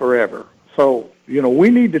way forever. So, we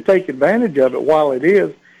need to take advantage of it while it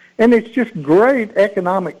is. And it's just great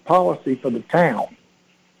economic policy for the town.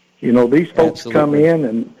 These folks come in,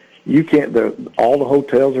 and you can't. All the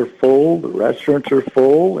hotels are full, the restaurants are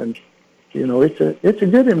full, and it's a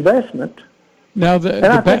good investment. Now,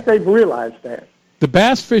 I think they've realized that. The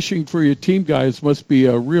bass fishing for your team guys must be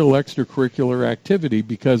a real extracurricular activity,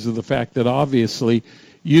 because of the fact that obviously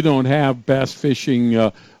you don't have bass fishing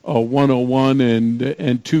 101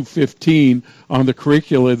 and 215 on the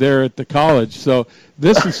curricula there at the college. So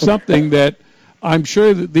this is something that I'm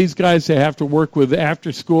sure that these guys have to work with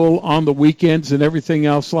after school, on the weekends, and everything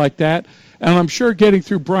else like that. And I'm sure getting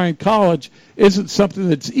through Bryan College isn't something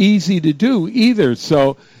that's easy to do either.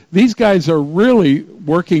 So these guys are really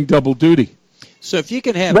working double duty. So if you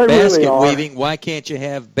can have basket weaving, why can't you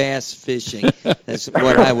have bass fishing? That's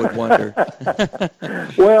what I would wonder.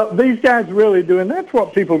 Well, these guys really do, and that's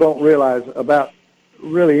what people don't realize about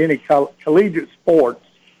really any collegiate sports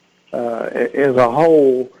as a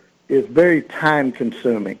whole is very time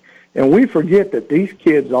consuming. And we forget that these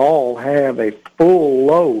kids all have a full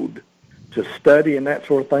load to study and that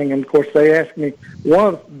sort of thing. And, of course, they ask me,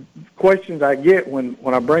 one of the questions I get when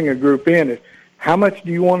I bring a group in is, how much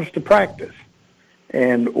do you want us to practice?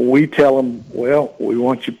 And we tell them, well, we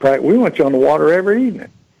want you on the water every evening,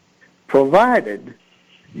 provided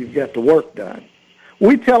you've got the work done.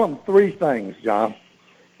 We tell them three things, John.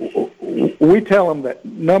 We tell them that,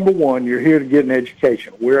 number one, you're here to get an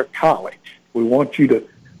education. We're a college. We want you to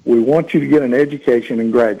get an education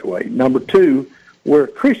and graduate. Number two, we're a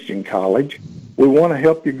Christian college. We want to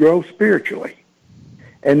help you grow spiritually.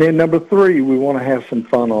 And then number three, we want to have some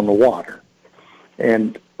fun on the water.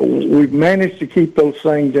 And we've managed to keep those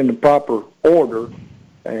things in the proper order,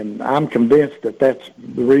 and I'm convinced that that's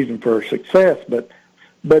the reason for our success. But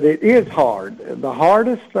it is hard. The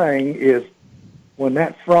hardest thing is when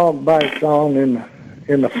that frog bites on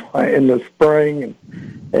in the spring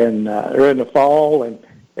and or in the fall,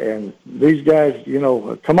 and these guys,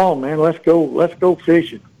 come on, man, let's go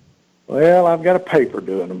fishing. Well, I've got a paper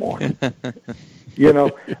due in the morning.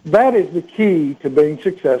 That is the key to being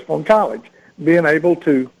successful in college, being able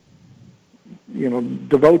to,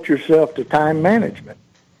 devote yourself to time management.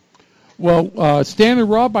 Well, Stan and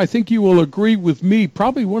Rob, I think you will agree with me.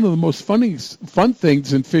 Probably one of the most fun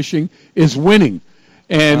things in fishing is winning.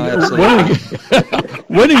 And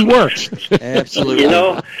winning works. Absolutely.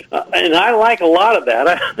 And I like a lot of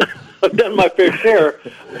that. I've done my fair share,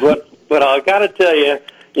 but I got to tell you,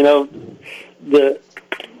 the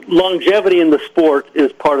longevity in the sport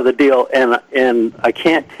is part of the deal, and I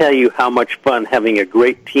can't tell you how much fun having a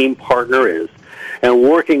great team partner is, and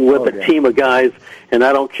working with a team of guys. And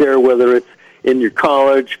I don't care whether it's in your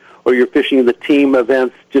college or you're fishing the team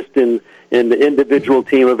events, just in the individual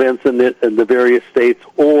team events in the various states,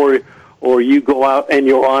 or you go out and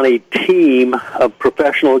you're on a team of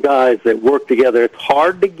professional guys that work together. It's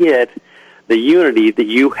hard to get the unity that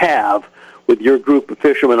you have with your group of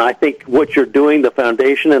fishermen. I think what you're doing, the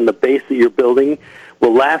foundation and the base that you're building,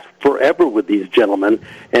 will last forever with these gentlemen,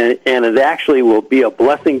 and it actually will be a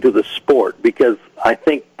blessing to the sport, because I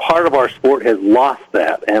think part of our sport has lost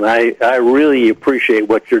that, and I really appreciate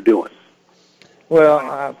what you're doing.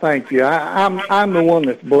 Well, thank you. I'm the one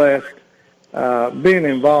that's blessed being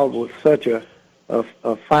involved with such a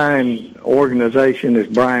fine organization as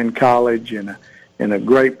Bryan College, and a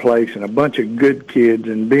great place, and a bunch of good kids,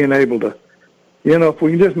 and being able to, if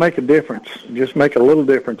we can just make a difference, just make a little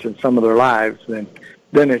difference in some of their lives, then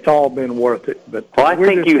it's all been worth it. But I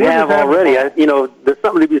think you have already. There's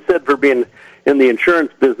something to be said for being in the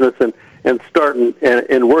insurance business and starting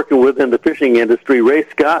and working within the fishing industry. Ray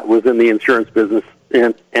Scott was in the insurance business,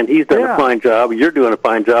 and he's done a fine job. You're doing a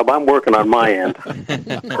fine job. I'm working on my end.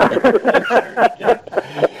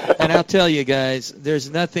 And I'll tell you guys, there's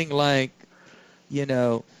nothing like,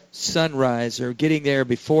 sunrise or getting there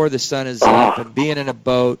before the sun is up and being in a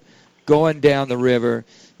boat, going down the river,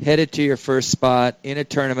 headed to your first spot in a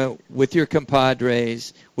tournament with your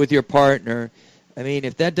compadres, with your partner. I mean,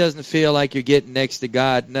 if that doesn't feel like you're getting next to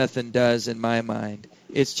God, nothing does in my mind.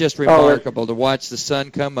 It's just remarkable to watch the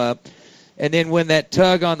sun come up. And then when that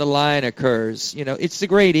tug on the line occurs, it's the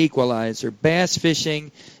great equalizer. Bass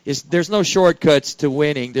fishing there's no shortcuts to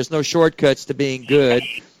winning. There's no shortcuts to being good.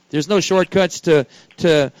 There's no shortcuts to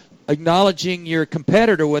acknowledging your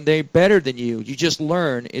competitor when they're better than you. You just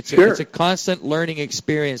learn. It's a constant learning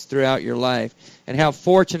experience throughout your life. And how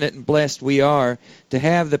fortunate and blessed we are to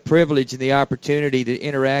have the privilege and the opportunity to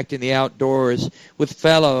interact in the outdoors with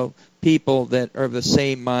fellow people that are of the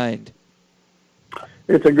same mind.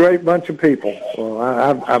 It's a great bunch of people. Well,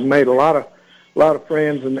 I've made a lot of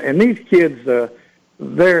friends, and these kids,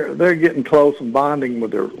 they're getting close and bonding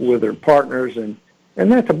with their partners, and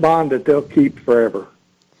that's a bond that they'll keep forever.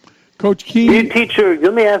 Coach Key,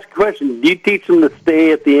 let me ask a question. Do you teach them to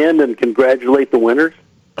stay at the end and congratulate the winners?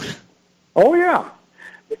 Oh yeah.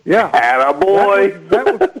 Attaboy.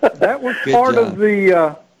 That was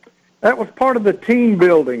part of the team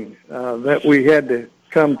building that we had to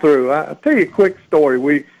come through. I'll tell you a quick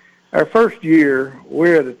story. Our first year, we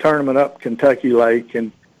were at a tournament up Kentucky Lake,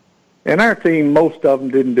 and our team, most of them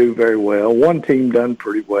didn't do very well. One team done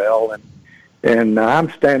pretty well, and I'm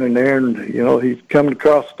standing there, and he's coming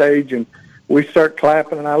across stage, and we start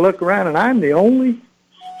clapping, and I look around, and I'm the only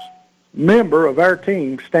member of our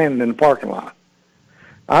team standing in the parking lot.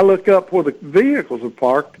 I look up where the vehicles are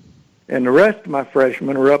parked, and the rest of my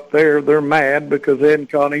freshmen are up there. They're mad because they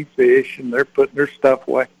hadn't caught any fish, and they're putting their stuff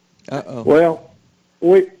away. Uh-oh. Well,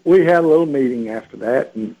 we had a little meeting after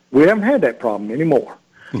that, and we haven't had that problem anymore.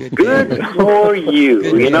 Good for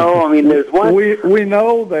you. You know, I mean, there's one. We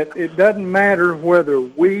know that it doesn't matter whether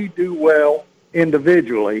we do well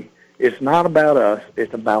individually. It's not about us.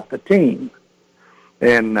 It's about the team.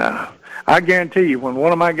 And I guarantee you, when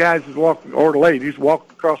one of my guys is walking, or ladies,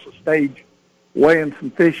 walking across the stage weighing some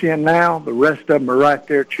fish in now, the rest of them are right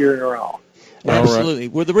there cheering her on. Absolutely.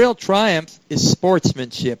 Well, the real triumph is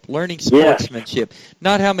sportsmanship, learning sportsmanship. Yes.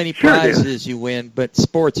 Not how many prizes you win, but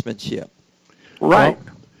sportsmanship. Right. Well,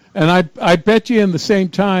 and I bet you in the same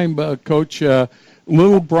time, Coach,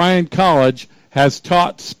 Little Bryan College has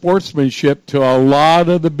taught sportsmanship to a lot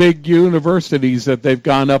of the big universities that they've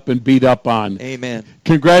gone up and beat up on. Amen.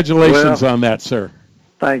 Congratulations on that, sir.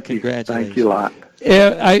 Thank you. Thank you a lot.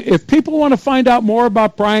 If people want to find out more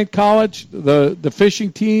about Bryant College, the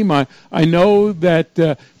fishing team, I know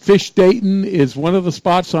that Fish Dayton is one of the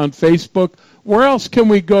spots on Facebook. Where else can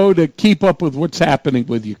we go to keep up with what's happening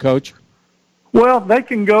with you, Coach? Well, they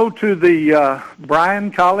can go to the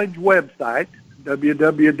Bryan College website,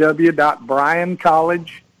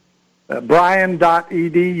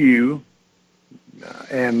 www.bryancollege.edu,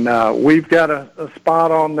 and we've got a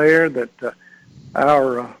spot on there that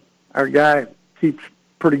our guy keeps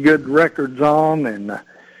pretty good records on, and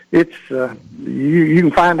it's you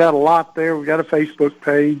can find out a lot there. We've got a Facebook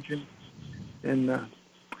page, and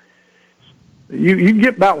you can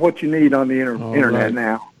get about what you need on the internet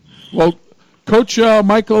now. Well, Coach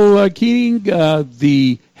Michael Keating,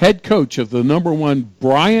 the head coach of the #1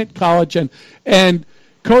 Bryant College, and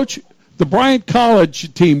Coach, the Bryant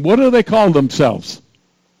College team, what do they call themselves?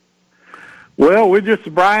 Well, we're just the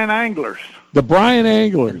Bryant Anglers. The Bryant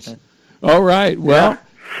Anglers. All right. Well,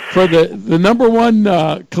 for the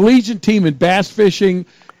 #1 collegiate team in bass fishing,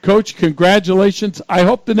 Coach, congratulations. I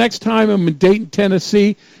hope the next time I'm in Dayton,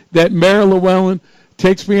 Tennessee, that Mayor Llewellyn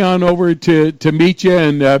takes me on over to meet you,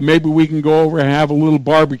 and maybe we can go over and have a little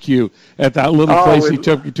barbecue at that little place he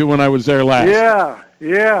took me to when I was there last.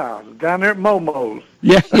 Yeah, down there at Momo's.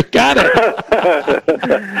 Yeah, you got it.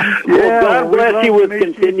 Well, God bless you with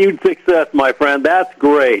continued success, my friend. That's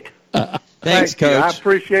great. Thanks, Coach. Coach. I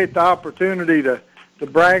appreciate the opportunity to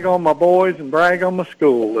brag on my boys and brag on my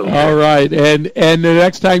school a little bit. All right, and the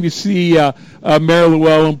next time you see Mayor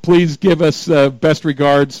Llewellyn, please give us best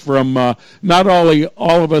regards from not only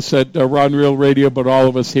all of us at Rod and Reel Radio, but all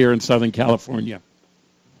of us here in Southern California.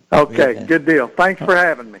 Okay, good deal. Thanks for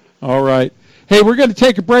having me. All right. Hey, we're going to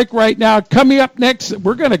take a break right now. Coming up next,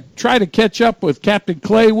 we're going to try to catch up with Captain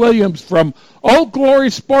Clay Williams from Old Glory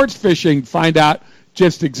Sports Fishing, find out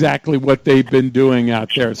just exactly what they've been doing out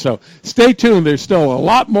there. So stay tuned. There's still a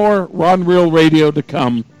lot more Rod and Reel Radio to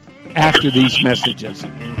come after these messages.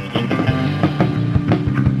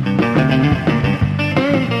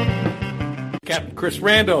 Captain Chris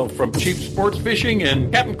Rando from Chief Sports Fishing.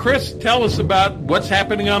 And Captain Chris, tell us about what's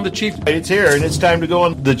happening on the Chief. It's here, and it's time to go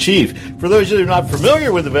on the Chief. For those of you who are not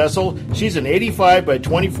familiar with the vessel, she's an 85 by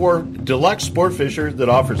 24 deluxe sport fisher that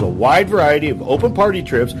offers a wide variety of open party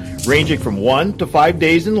trips ranging from 1 to 5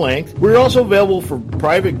 days in length. We're also available for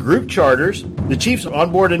private group charters. The Chief's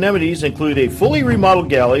onboard amenities include a fully remodeled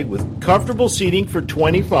galley with comfortable seating for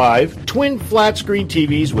 25, twin flat screen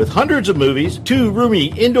TVs with hundreds of movies, 2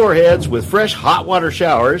 roomy indoor heads with fresh hot water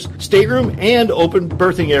showers, stateroom and open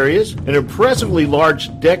berthing areas, an impressively large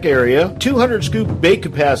deck area, 200 scoop bait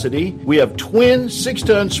capacity. We have twin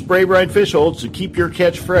 6-ton spray brine fish holds to keep your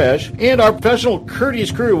catch fresh, and our professional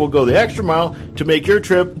courteous crew will go the extra mile to make your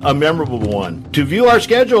trip a memorable one. To view our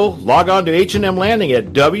schedule, log on to H&M Landing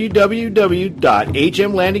at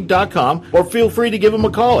www.hmlanding.com, or feel free to give them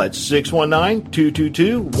a call at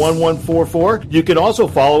 619-222-1144. You can also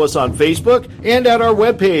follow us on Facebook and at our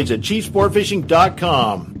webpage at chiefsportfishing.com.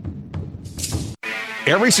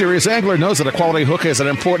 Every serious angler knows that a quality hook is an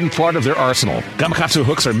important part of their arsenal. Gamakatsu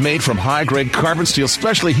hooks are made from high-grade carbon steel,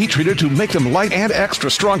 specially heat-treated to make them light and extra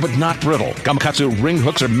strong, but not brittle. Gamakatsu ring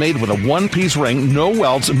hooks are made with a one-piece ring, no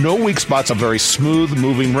welds, no weak spots, a very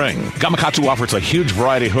smooth-moving ring. Gamakatsu offers a huge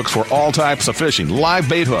variety of hooks for all types of fishing. Live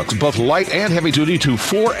bait hooks, both light and heavy-duty, to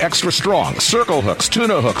 4 extra strong. Circle hooks,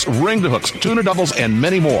 tuna hooks, ringed hooks, tuna doubles, and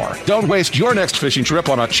many more. Don't waste your next fishing trip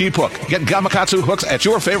on a cheap hook. Get Gamakatsu hooks at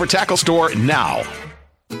your favorite tackle store now.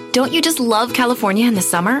 Don't you just love California in the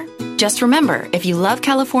summer? Just remember, if you love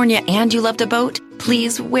California and you love to boat,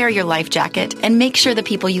 please wear your life jacket and make sure the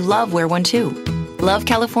people you love wear one too. Love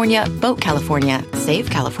California, boat California, save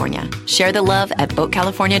California. Share the love at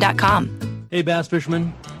boatcalifornia.com. Hey, bass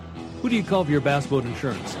fisherman, who do you call for your bass boat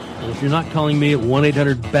insurance? Well, if you're not calling me at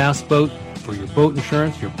 1-800-BASS-BOAT for your boat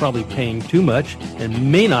insurance, you're probably paying too much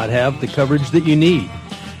and may not have the coverage that you need.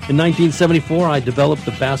 In 1974, I developed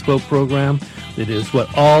the Bass Boat program that is what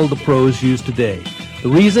all the pros use today. The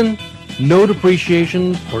reason? No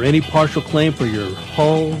depreciation or any partial claim for your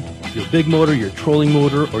hull, your big motor, your trolling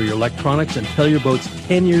motor, or your electronics until your boat's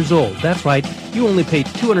 10 years old. That's right, you only pay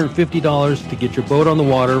 $250 to get your boat on the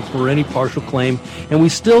water for any partial claim, and we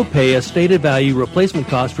still pay a stated value replacement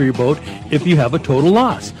cost for your boat if you have a total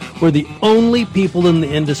loss. We're the only people in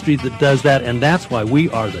the industry that does that, and that's why we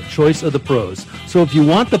are the choice of the pros. So if you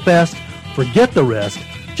want the best, forget the rest.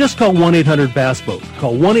 Just call 1-800-BASS BOAT.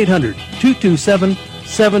 Call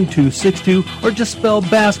 1-800-227-7262 or just spell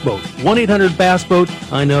Bass Boat.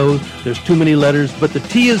 1-800-BASS-BOAT. I know there's too many letters, but the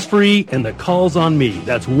T is free and the call's on me.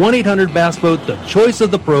 That's 1-800-BASS-BOAT, the choice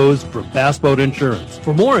of the pros for bass boat insurance.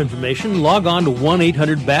 For more information, log on to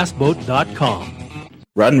 1-800-BASSBOAT.com.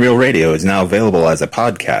 Rod and Reel Radio is now available as a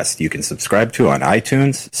podcast you can subscribe to on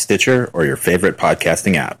iTunes, Stitcher, or your favorite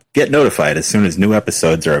podcasting app. Get notified as soon as new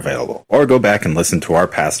episodes are available, or go back and listen to our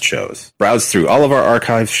past shows. Browse through all of our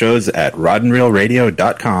archive shows at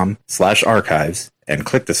rodandreelradio.com/archives and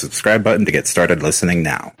click the subscribe button to get started listening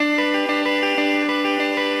now.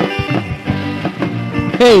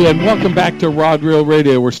 Hey, and welcome back to Rod Reel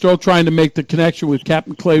Radio. We're still trying to make the connection with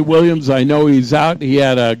Captain Clay Williams. I know he's out. He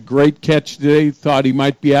had a great catch today. Thought he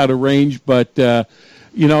might be out of range, but,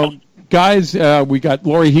 guys, we got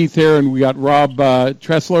Lori Heath here, and we got Rob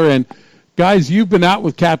Tressler. And, guys, you've been out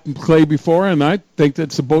with Captain Clay before, and I think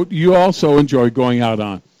that's a boat you also enjoy going out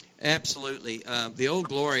on. Absolutely. The Old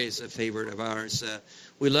Glory is a favorite of ours.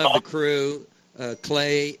 We love the crew.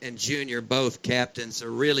 Clay and Junior, both captains,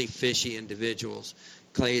 are really fishy individuals.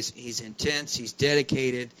 He's intense, he's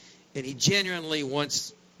dedicated, and he genuinely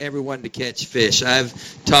wants everyone to catch fish. I've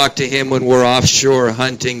talked to him when we're offshore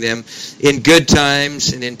hunting them in good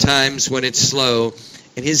times and in times when it's slow.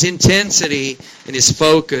 And his intensity and his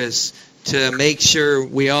focus to make sure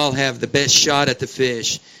we all have the best shot at the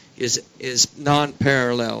fish is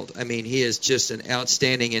non-paralleled. I mean, he is just an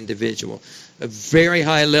outstanding individual. A very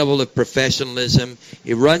high level of professionalism.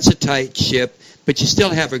 He runs a tight ship, but you still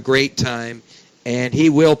have a great time. And he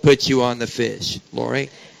will put you on the fish. Lori?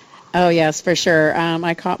 Oh, yes, for sure.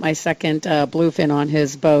 I caught my second bluefin on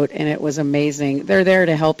his boat, and it was amazing. They're there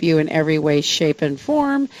to help you in every way, shape, and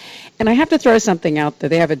form. And I have to throw something out there.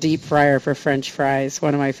 They have a deep fryer for French fries,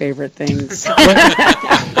 one of my favorite things.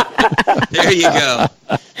 There you go.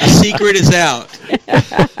 The secret is out.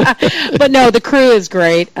 But no, the crew is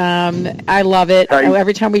great. I love it.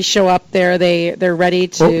 Every time we show up there, they're ready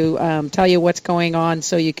to tell you what's going on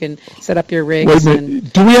so you can set up your rigs. Wait a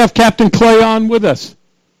minute. Do we have Captain Clay on with us?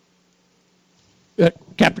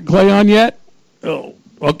 Captain Clay on yet? Oh,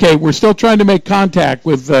 okay. We're still trying to make contact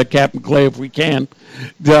with Captain Clay if we can.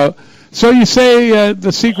 So you say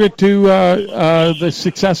the secret to the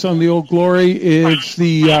success on the Old Glory is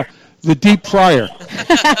the deep fryer.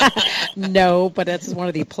 No, but that's one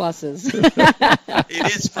of the pluses.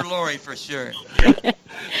 It is for Lori for sure.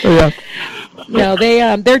 Yeah. No,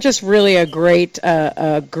 they're just really a great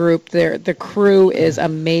group. The crew is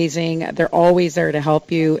amazing. They're always there to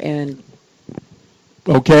help you. And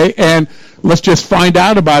okay, and let's just find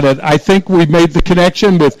out about it. I think we've made the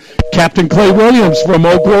connection with Captain Clay Williams from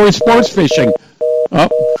Old Glory Sports Fishing.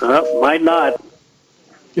 Might not.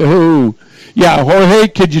 Oh. Yeah, Jorge,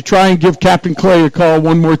 could you try and give Captain Clay a call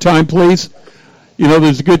one more time, please? You know,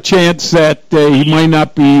 there's a good chance that he might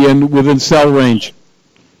not be within cell range.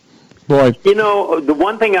 Boy. You know, the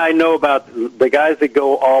one thing I know about the guys that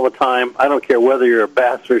go all the time, I don't care whether you're a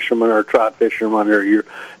bass fisherman or a trout fisherman or you're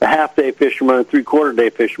a half-day fisherman or a three-quarter-day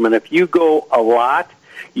fisherman, if you go a lot,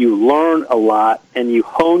 you learn a lot, and you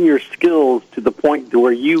hone your skills to the point to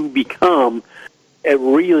where you become a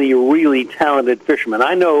really, really talented fisherman.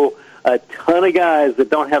 I know a ton of guys that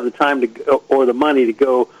don't have the time to go, or the money to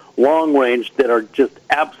go long range that are just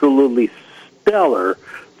absolutely stellar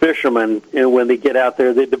fishermen. And when they get out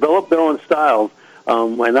there, they develop their own styles.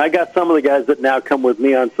 And I got some of the guys that now come with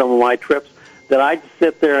me on some of my trips that I just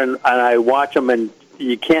sit there and I watch them, and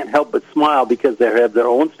you can't help but smile because they have their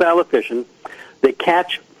own style of fishing. They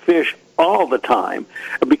catch fish all the time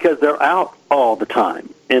because they're out all the time.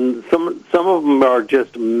 And some of them are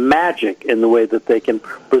just magic in the way that they can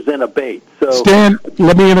present a bait. So, Stan,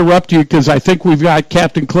 let me interrupt you because I think we've got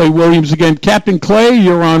Captain Clay Williams again. Captain Clay,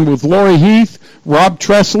 you're on with Lori Heath, Rob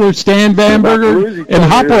Tressler, Stan Vanberger, and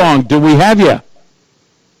Hopalong. Do we have you?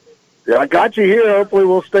 Yeah, I got you here. Hopefully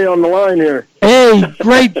we'll stay on the line here. Hey,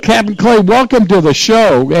 great, Captain Clay. Welcome to the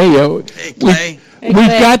show. Hey, Clay. We've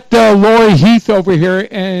got Lori Heath over here,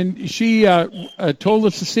 and she told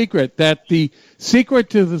us the secret, that the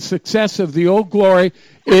secret to the success of the Old Glory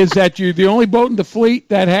is that you're the only boat in the fleet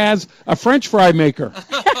that has a French fry maker.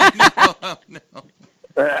 No.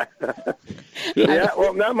 Yeah,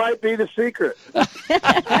 well, that might be the secret.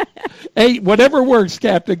 Hey, whatever works,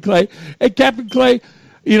 Captain Clay. Hey, Captain Clay,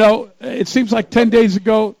 you know, it seems like 10 days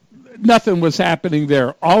ago, nothing was happening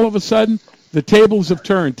there. All of a sudden, the tables have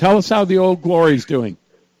turned. Tell us how the Old Glory's doing.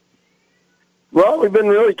 Well, we've been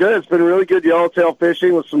really good. It's been really good yellowtail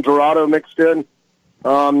fishing with some Dorado mixed in.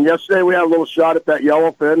 Yesterday we had a little shot at that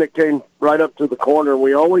yellowfin. It came right up to the corner.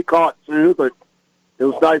 We only caught 2, but it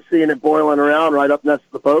was nice seeing it boiling around right up next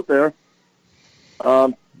to the boat there.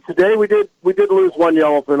 Today we did lose 1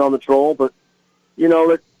 yellowfin on the troll, but you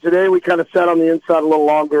know, today we kind of sat on the inside a little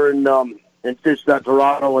longer and fished that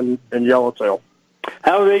Dorado and yellowtail.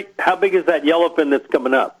 How big is that yellowfin that's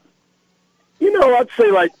coming up? You know, I'd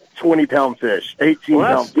say like 20-pound fish,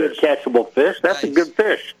 18-pound fish. Good catchable fish. That's a good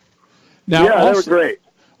fish. Now, yeah, also, they were great.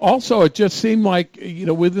 Also, it just seemed like, you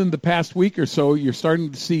know, within the past week or so, you're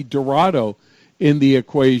starting to see Dorado in the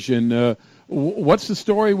equation. What's the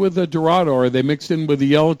story with the Dorado? Are they mixed in with the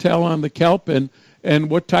yellowtail on the kelp? And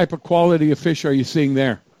what type of quality of fish are you seeing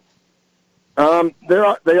there?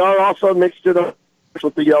 They are also mixed in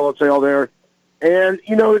with the yellowtail there. And,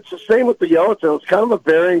 you know, it's the same with the yellowtail. It's kind of a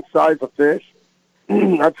varying size of fish.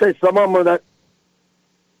 I'd say some of them are that.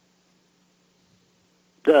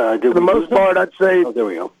 For the most part, I'd say. Oh, there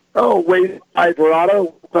we go. Oh, wait,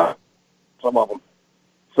 Dorado. Some of them.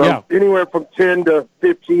 So yeah. Anywhere from 10 to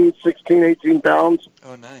 15, 16, 18 pounds.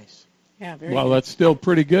 Oh, nice. Yeah, very Well, good. that's still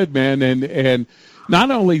pretty good, man. And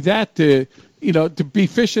not only that, you know, to be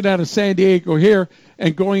fishing out of San Diego here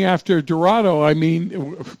and going after Dorado, I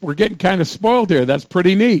mean, we're getting kind of spoiled here. That's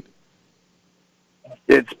pretty neat.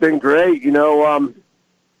 It's been great. You know,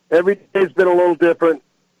 every day's been a little different,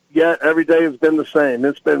 yet every day has been the same.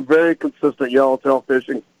 It's been very consistent yellowtail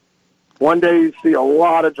fishing. One day you see a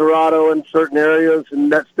lot of Dorado in certain areas, and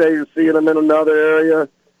next day you're seeing them in another area. And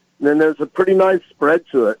then there's a pretty nice spread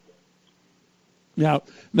to it.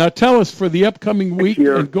 Now tell us, for the upcoming week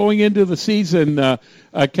and going into the season,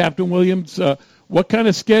 Captain Williams, what kind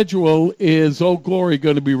of schedule is Old Glory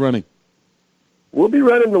going to be running? We'll be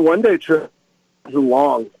running the one-day trip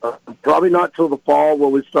long. Probably not till the fall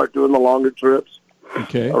when we start doing the longer trips.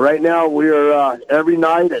 Okay. Right now we are every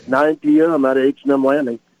night at 9 p.m. at H&M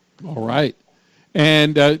Landing. All right.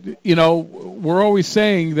 And, you know, we're always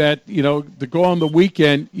saying that, you know, to go on the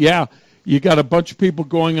weekend, yeah, you got a bunch of people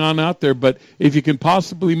going on out there, but if you can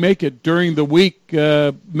possibly make it during the week,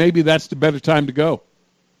 maybe that's the better time to go.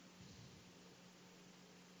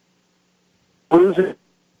 We're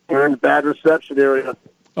in the bad reception area.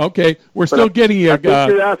 Okay, we're still getting you. I think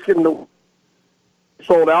you're asking the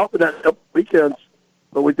sold out for that couple weekends,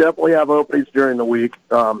 but we definitely have openings during the week.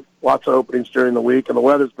 Lots of openings during the week, and the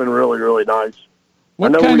weather's been really, really nice.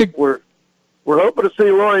 What I know kind of... we're hoping to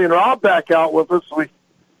see Lori and Rob back out with us.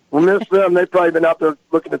 We miss them. They've probably been out there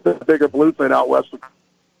looking at the bigger bluefin out west.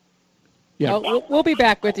 Yeah, we'll be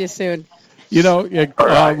back with you soon. You know,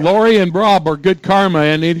 Lori and Rob are good karma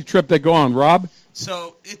on any trip they go on. Rob?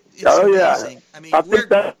 So it's amazing. I mean,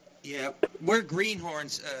 we're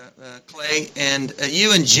greenhorns, Clay, and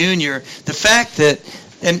you and Junior. The fact that,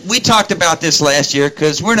 and we talked about this last year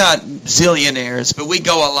because we're not zillionaires, but we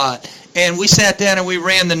go a lot. And we sat down and we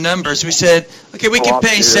ran the numbers. We said, okay, we can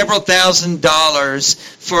pay several $1,000s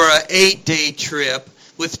for an 8-day trip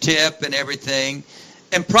with tip and everything,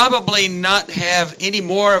 and probably not have any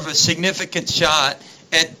more of a significant shot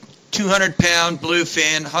at 200-pound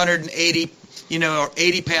bluefin, 180, or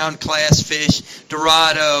 80-pound class fish,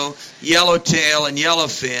 Dorado, yellowtail, and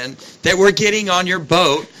yellowfin that we're getting on your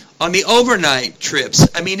boat on the overnight trips.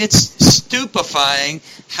 I mean, it's stupefying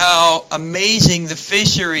how amazing the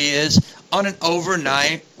fishery is on an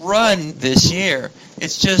overnight run this year.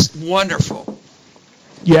 It's just wonderful.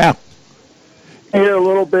 Yeah. Here a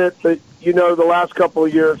little bit, but the last couple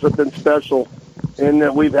of years have been special in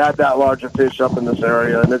that we've had that larger fish up in this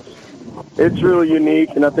area, and it's really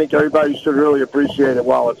unique, and I think everybody should really appreciate it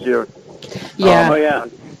while it's here. Yeah.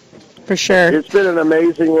 For sure. It's been an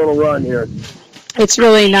amazing little run here. It's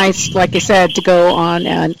really nice, like I said, to go on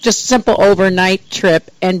just a simple overnight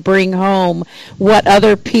trip and bring home what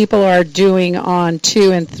other people are doing on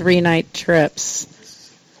 2- and 3-night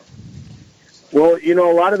trips. Well, a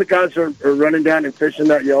lot of the guys are running down and fishing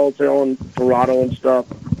that yellowtail and Dorado and stuff.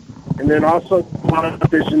 And then also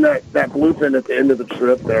fishing that bluefin at the end of the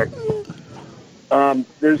trip there.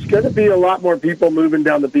 There's going to be a lot more people moving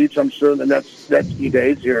down the beach, I'm sure, in the next few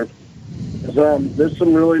days here. There's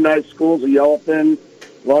some really nice schools of yellowfin,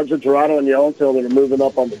 larger Dorado and yellowtail that are moving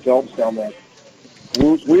up on the kelps down there.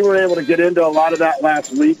 We were able to get into a lot of that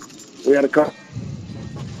last week. We had a couple.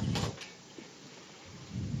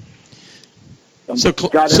 So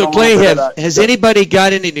Clay, has anybody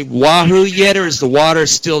got any wahoo yet, or is the water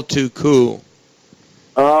still too cool?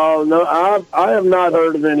 Oh, no, I have not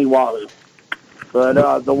heard of any wahoo.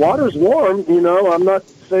 But the water's warm, I'm not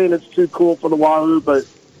saying it's too cool for the wahoo, but,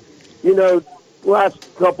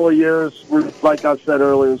 last couple of years, like I said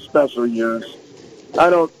earlier, special years, I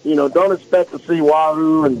don't expect to see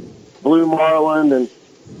wahoo and blue marlin and,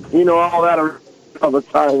 all that all the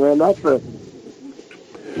time, man.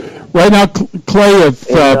 Right now, Clay, if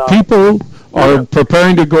people are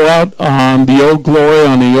preparing to go out on the Old Glory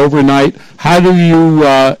on the overnight, how do you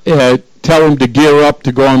tell them to gear up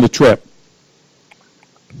to go on the trip?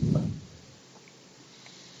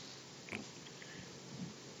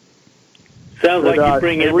 Sounds like you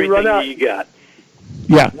bring everything that you got.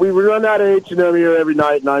 Yeah. We run out of H&M here every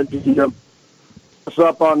night, 9 p.m. It's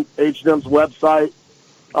up on H&M's website.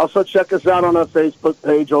 Also, check us out on our Facebook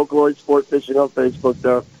page, Old Glory Sport Fishing on Facebook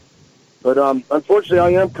there. But unfortunately,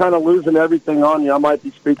 I am kind of losing everything on you. I might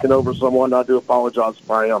be speaking over someone. I do apologize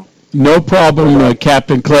if I am. No problem,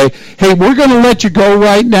 Captain Clay. Hey, we're going to let you go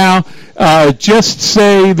right now. Just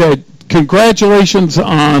say that congratulations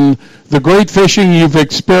on the great fishing you've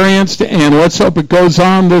experienced, and let's hope it goes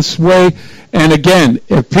on this way. And again,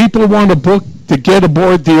 if people want to book to get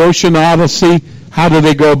aboard the Ocean Odyssey, how do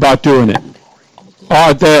they go about doing it?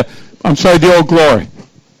 The Old Glory.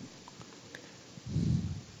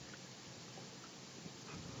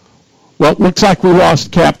 Well, it looks like we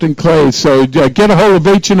lost Captain Clay, so get a hold of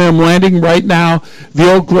H&M Landing right now.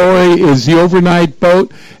 The Old Glory is the overnight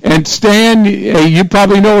boat. And Stan, you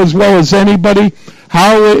probably know as well as anybody,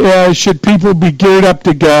 how should people be geared up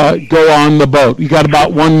to go on the boat? You got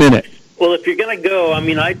about 1 minute. Well, if you're going to go,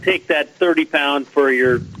 I'd take that 30-pound for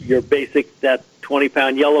your basic, that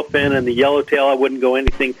 20-pound yellowfin and the yellowtail. I wouldn't go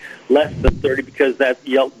anything less than 30 because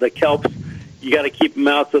the kelps, you got to keep them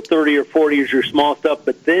out. So 30 or 40 is your small stuff.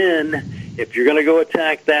 But then, if you're going to go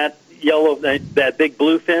attack that that big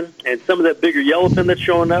bluefin and some of that bigger yellowfin that's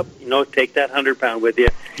showing up, take that 100-pound with you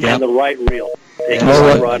and the right reel. Take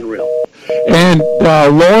the rod and reel. And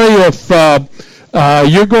Lori, if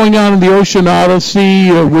you're going on in the Ocean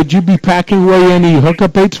Odyssey, would you be packing away any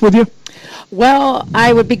hookup baits with you? Well,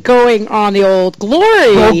 I would be going on the Old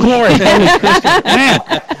Glory. Old Glory. Man,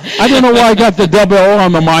 I don't know why I got the double O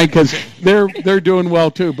on the mind because they're doing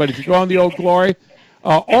well too. But if you go on the Old Glory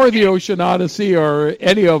or the Ocean Odyssey or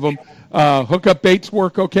any of them, hookup baits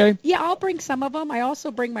work okay? Yeah, I'll bring some of them. I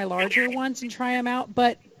also bring my larger ones and try them out.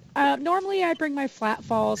 But normally I bring my flat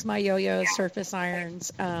falls, my yo-yos, surface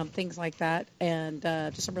irons, things like that, and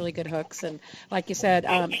just some really good hooks. And like you said,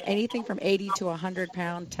 anything from 80 to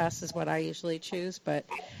 100-pound test is what I usually choose. But,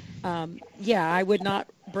 I would not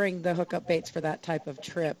bring the hookup baits for that type of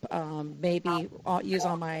trip. Maybe I'll use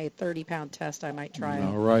on my 30-pound test. I might try it.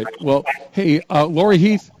 All right. Well, hey, Lori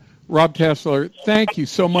Heath, Rob Tessler, thank you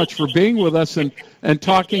so much for being with us and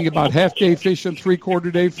talking about half-day fishing,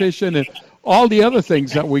 three-quarter-day fishing, and all the other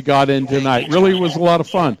things that we got in tonight. Really was a lot of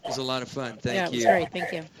fun. It was a lot of fun. Thank you. Yeah, it was great.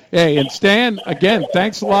 Thank you. Hey, and Stan, again,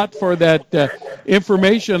 thanks a lot for that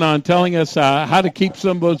information on telling us how to keep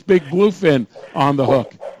some of those big bluefin on the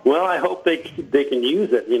hook. Well, I hope they can use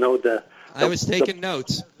it. I was taking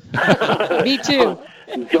notes. Me too.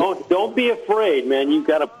 Don't be afraid, man. You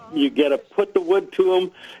gotta put the wood to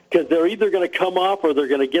them because they're either going to come off or they're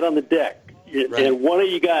going to get on the deck, right. And one of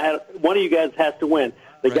you guys has to win.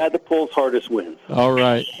 The guy that pulls hardest wins. All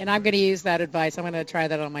right. And I'm going to use that advice. I'm going to try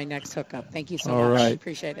that on my next hookup. Thank you so much. All right.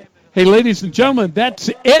 Appreciate it. Hey, ladies and gentlemen, that's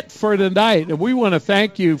it for tonight. And we want to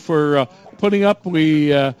thank you for putting up. We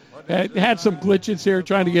had some glitches here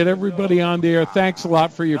trying to get everybody on the air. Thanks a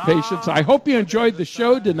lot for your patience. I hope you enjoyed the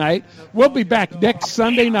show tonight. We'll be back next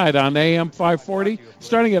Sunday night on AM 540,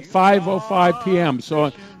 starting at 5:05 p.m. So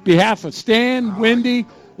on behalf of Stan, Wendy,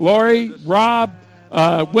 Lori, Rob,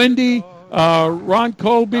 Wendy, Ron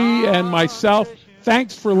Colby, and myself,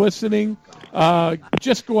 thanks for listening.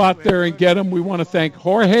 Just go out there and get them. We want to thank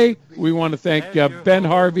Jorge. We want to thank Ben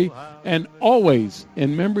Harvey. And always,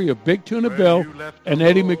 in memory of Big Tuna Bill and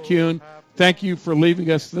Eddie McCune, thank you for leaving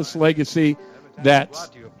us this legacy. That's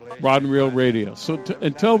Rod and Reel Radio. So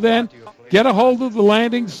until then, get a hold of the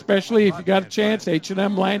landings, especially if you got a chance,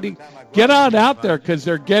 H&M Landing. Get on out there because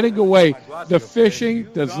they're getting away. The fishing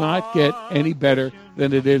does not get any better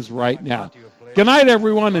than it is right now. Good night,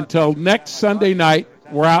 everyone. Until next Sunday night,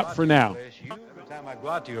 we're out for now. Every time I go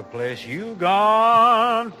out to your place, you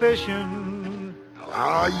gone fishing.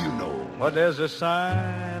 How you know? Well, there's a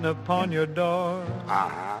sign upon your door.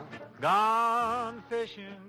 Uh-huh. Gone fishing.